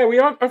shit. Yeah, we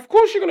are. Of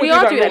course, you're gonna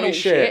do that naughty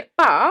shit.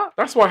 But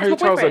that's why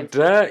hotels are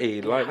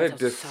dirty. Like they're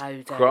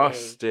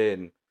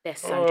disgusting. They're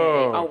so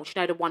dirty. Oh, do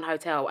you know the one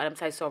hotel? And I'm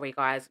so sorry,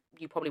 guys.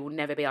 You probably will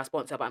never be our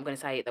sponsor, but I'm going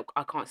to say it that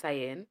I can't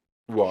say in.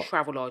 What?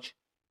 Travelodge.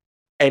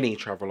 Any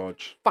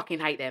Travelodge. Fucking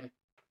hate them.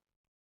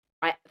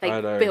 They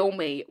fill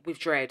me with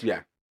dread.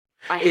 Yeah.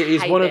 It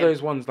is one of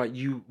those ones like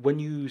when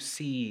you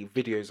see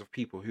videos of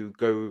people who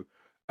go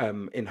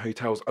in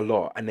hotels a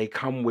lot and they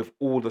come with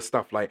all the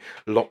stuff like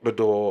lock the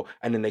door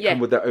and then they come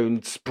with their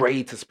own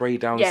spray to spray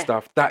down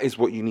stuff. That is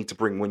what you need to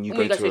bring when you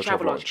go to a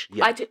Travelodge.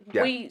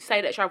 Yeah. We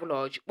stayed at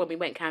Travelodge when we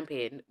went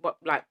camping.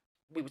 Like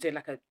we were doing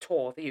like a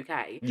tour of the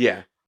UK.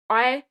 Yeah.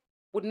 I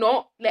would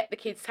not let the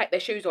kids take their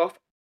shoes off.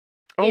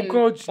 On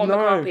the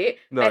carpet.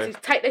 No. They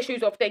take their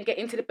shoes off, then get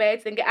into the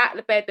beds, then get out of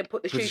the bed, then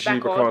put the shoes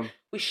back on.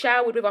 We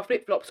showered with our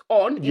flip-flops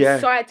on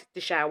inside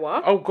the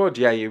shower. Oh, God,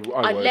 yeah, I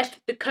would.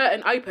 Left the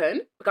curtain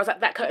open because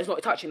that curtain's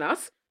not touching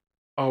us.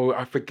 Oh,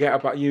 I forget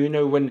about you. You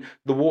know, when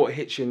the water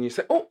hits you and you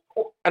say, oh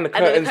and the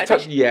curtain's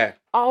touching. Yeah.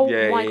 Oh,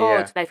 my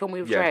God. They fill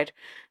me with dread.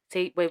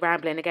 See, we're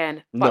rambling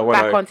again. But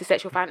back onto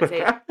sexual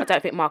fantasy. I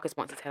don't think Marcus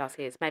wants to tell us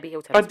his. Maybe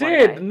he'll tell us. I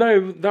did.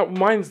 No,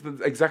 mine's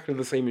exactly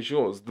the same as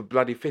yours. The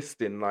bloody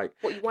fisting. Like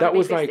that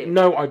was like,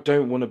 no, I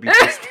don't want to be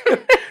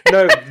fisted.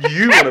 No,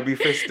 you want to be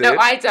fisted. No,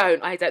 I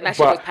don't. That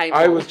shit was painful.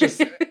 I was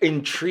just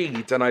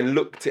intrigued, and I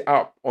looked it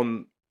up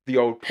on the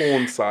old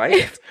porn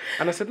site,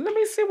 and I said, "Let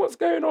me see what's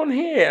going on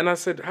here." And I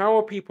said, "How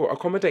are people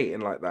accommodating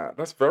like that?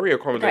 That's very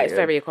accommodating. That is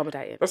very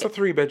accommodating. That's a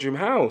 3-bedroom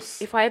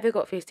house." If I ever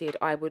got fisted,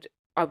 I would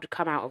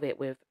come out of it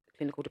with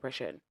clinical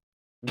depression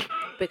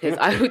because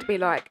I would be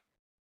like,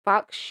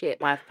 fuck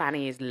shit, my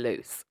fanny is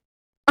loose.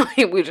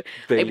 It would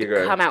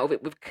come out of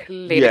it with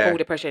clinical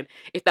depression.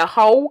 If the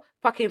whole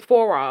fucking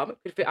forearm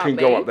could fit up me,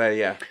 go up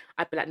there,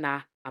 I'd be like,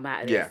 nah, I'm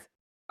out of this.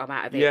 I'm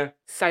out of it. Yeah.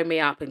 Sew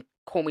me up and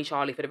call me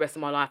Charlie for the rest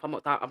of my life. I'm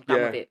not done. I'm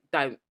done with it.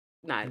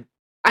 No.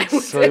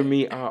 Sew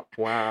me up.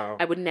 Wow.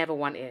 I would never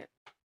want it.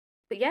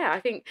 But yeah,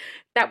 I think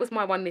that was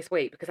my one this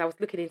week because I was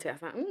looking into it. I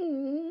was like,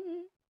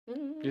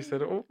 You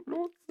said, oh,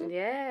 Lord.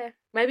 Yeah.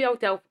 Maybe I'll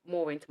delve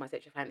more into my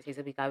sexual fantasies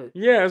as we go.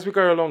 Yeah, as we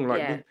go along.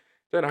 Like, we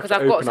don't have to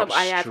open up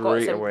I have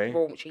got some away.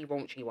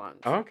 raunchy ones.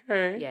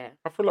 Okay. Yeah.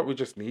 I feel like we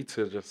just need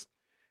to just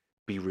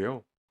be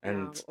real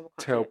and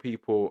tell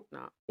people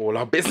all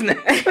our business.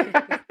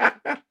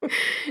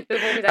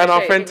 And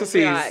our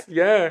fantasies.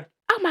 Like,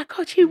 oh my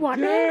God, you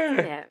want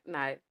it? Yeah.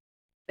 No.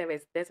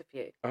 There's a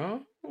few.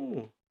 Oh.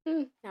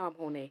 Now I'm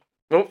horny.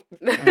 Oh,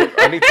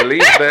 I need to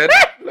leave then.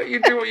 Let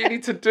you do what you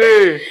need to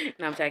do.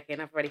 No, I'm joking.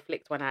 I've already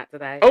flicked one out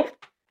today. Oh,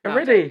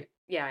 already?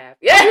 Yeah, I have.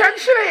 Yeah, you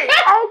actually?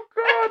 Oh,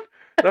 God.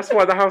 That's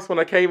why the house when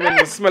I came in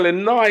was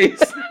smelling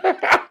nice.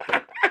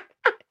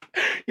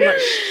 You're like,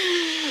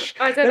 shh.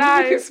 I don't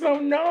know. Make it smell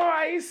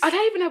nice. I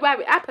don't even know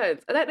where it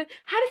happens. I don't know.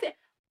 How does it...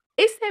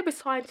 Is there a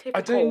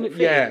scientific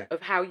thing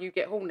of how you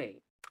get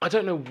horny? I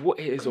don't know what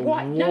it is or what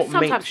sometimes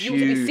makes you...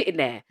 Sometimes you're sitting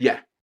there. Yeah.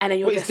 And then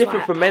you're it's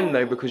different for men,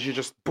 though, because you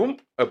just, boom,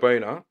 a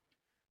boner.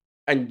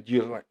 And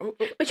you're like,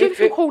 but you ever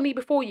feel horny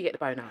before you get the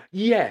boner?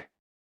 Yeah.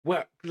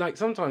 Well, like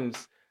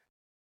sometimes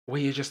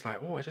where you're just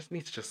like, oh, I just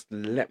need to just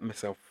let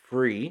myself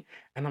free.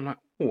 And I'm like,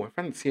 oh, I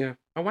fancy a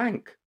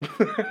wank.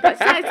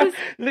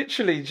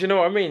 Literally, do you know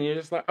what I mean? You're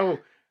just like, oh,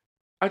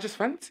 I just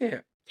fancy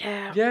it.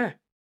 Yeah. Yeah.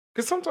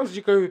 Because sometimes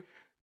you go,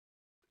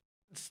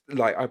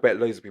 like, I bet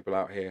loads of people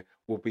out here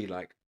will be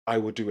like, I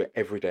will do it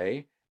every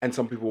day. And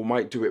some people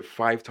might do it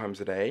 5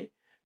 times a day.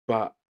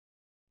 But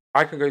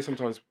I can go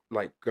sometimes,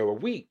 like, go a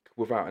week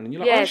without, and then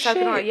you're like, oh,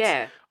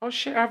 shit. Oh,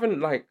 shit, I haven't,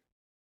 like,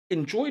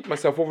 enjoyed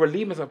myself or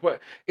relieved myself.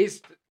 But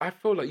I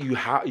feel like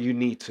you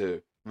need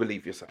to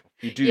relieve yourself.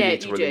 You do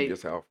need to relieve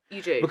yourself.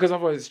 You do. Because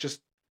otherwise it's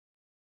just,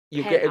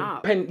 you're getting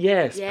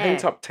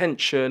pent up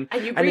tension.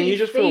 And you really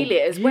just feel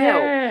it as well.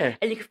 Yeah.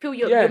 And you can feel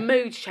your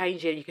mood's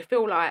changing. You can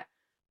feel like,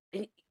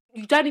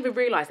 you don't even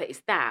realise that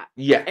it's that.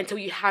 Yeah. Until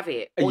you have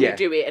it or you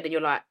do it and then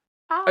you're like,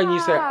 oh. And you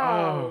say,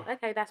 oh.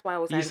 Okay, that's why I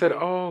was angry. You said,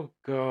 oh,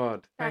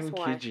 God, thank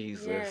you,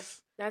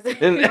 Jesus.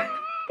 Yeah.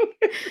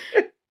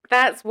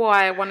 That's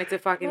why I wanted to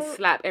fucking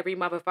slap every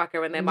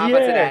motherfucker and their mother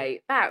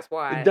today. That's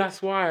why.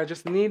 That's why I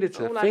just needed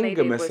to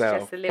finger myself.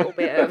 Was just a little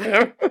bit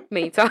of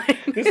me time.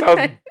 This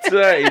sounds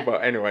dirty,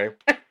 but anyway.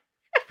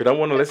 If you don't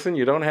want to listen,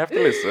 you don't have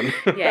to listen.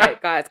 Yeah,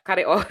 guys, cut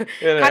it off. Cut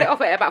it off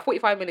at about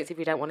 45 minutes if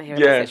you don't want to hear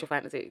about sexual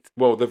fantasies.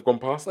 Well, they've gone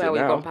past it now.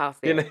 We've gone past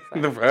it. So.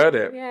 They've heard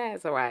it. Yeah,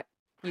 it's all right.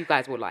 You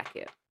guys will like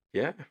it.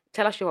 Yeah.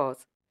 Tell us yours.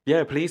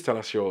 Yeah, please tell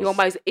us yours. Your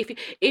most,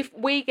 if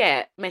we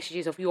get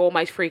messages of your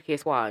most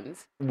freakiest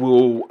ones, we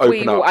will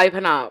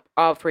open up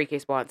our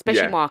freakiest ones.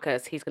 Especially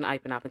Marcus, he's gonna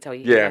open up and tell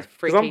you. Yeah,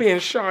 because I'm being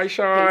shy.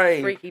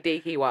 His freaky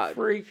deaky one.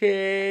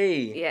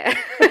 Freaky. Yeah.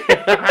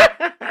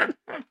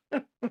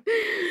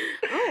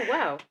 Oh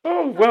wow.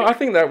 Oh well, I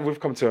think that we've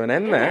come to an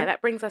end there. Yeah,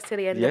 that brings us to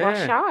the end of our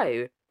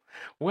show.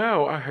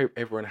 Well, I hope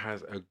everyone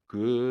has a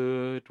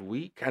good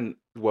week, and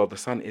the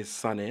sun is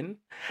sunning,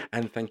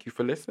 and thank you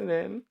for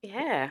listening.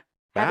 Yeah.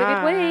 Have a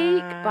good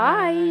week.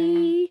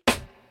 Bye.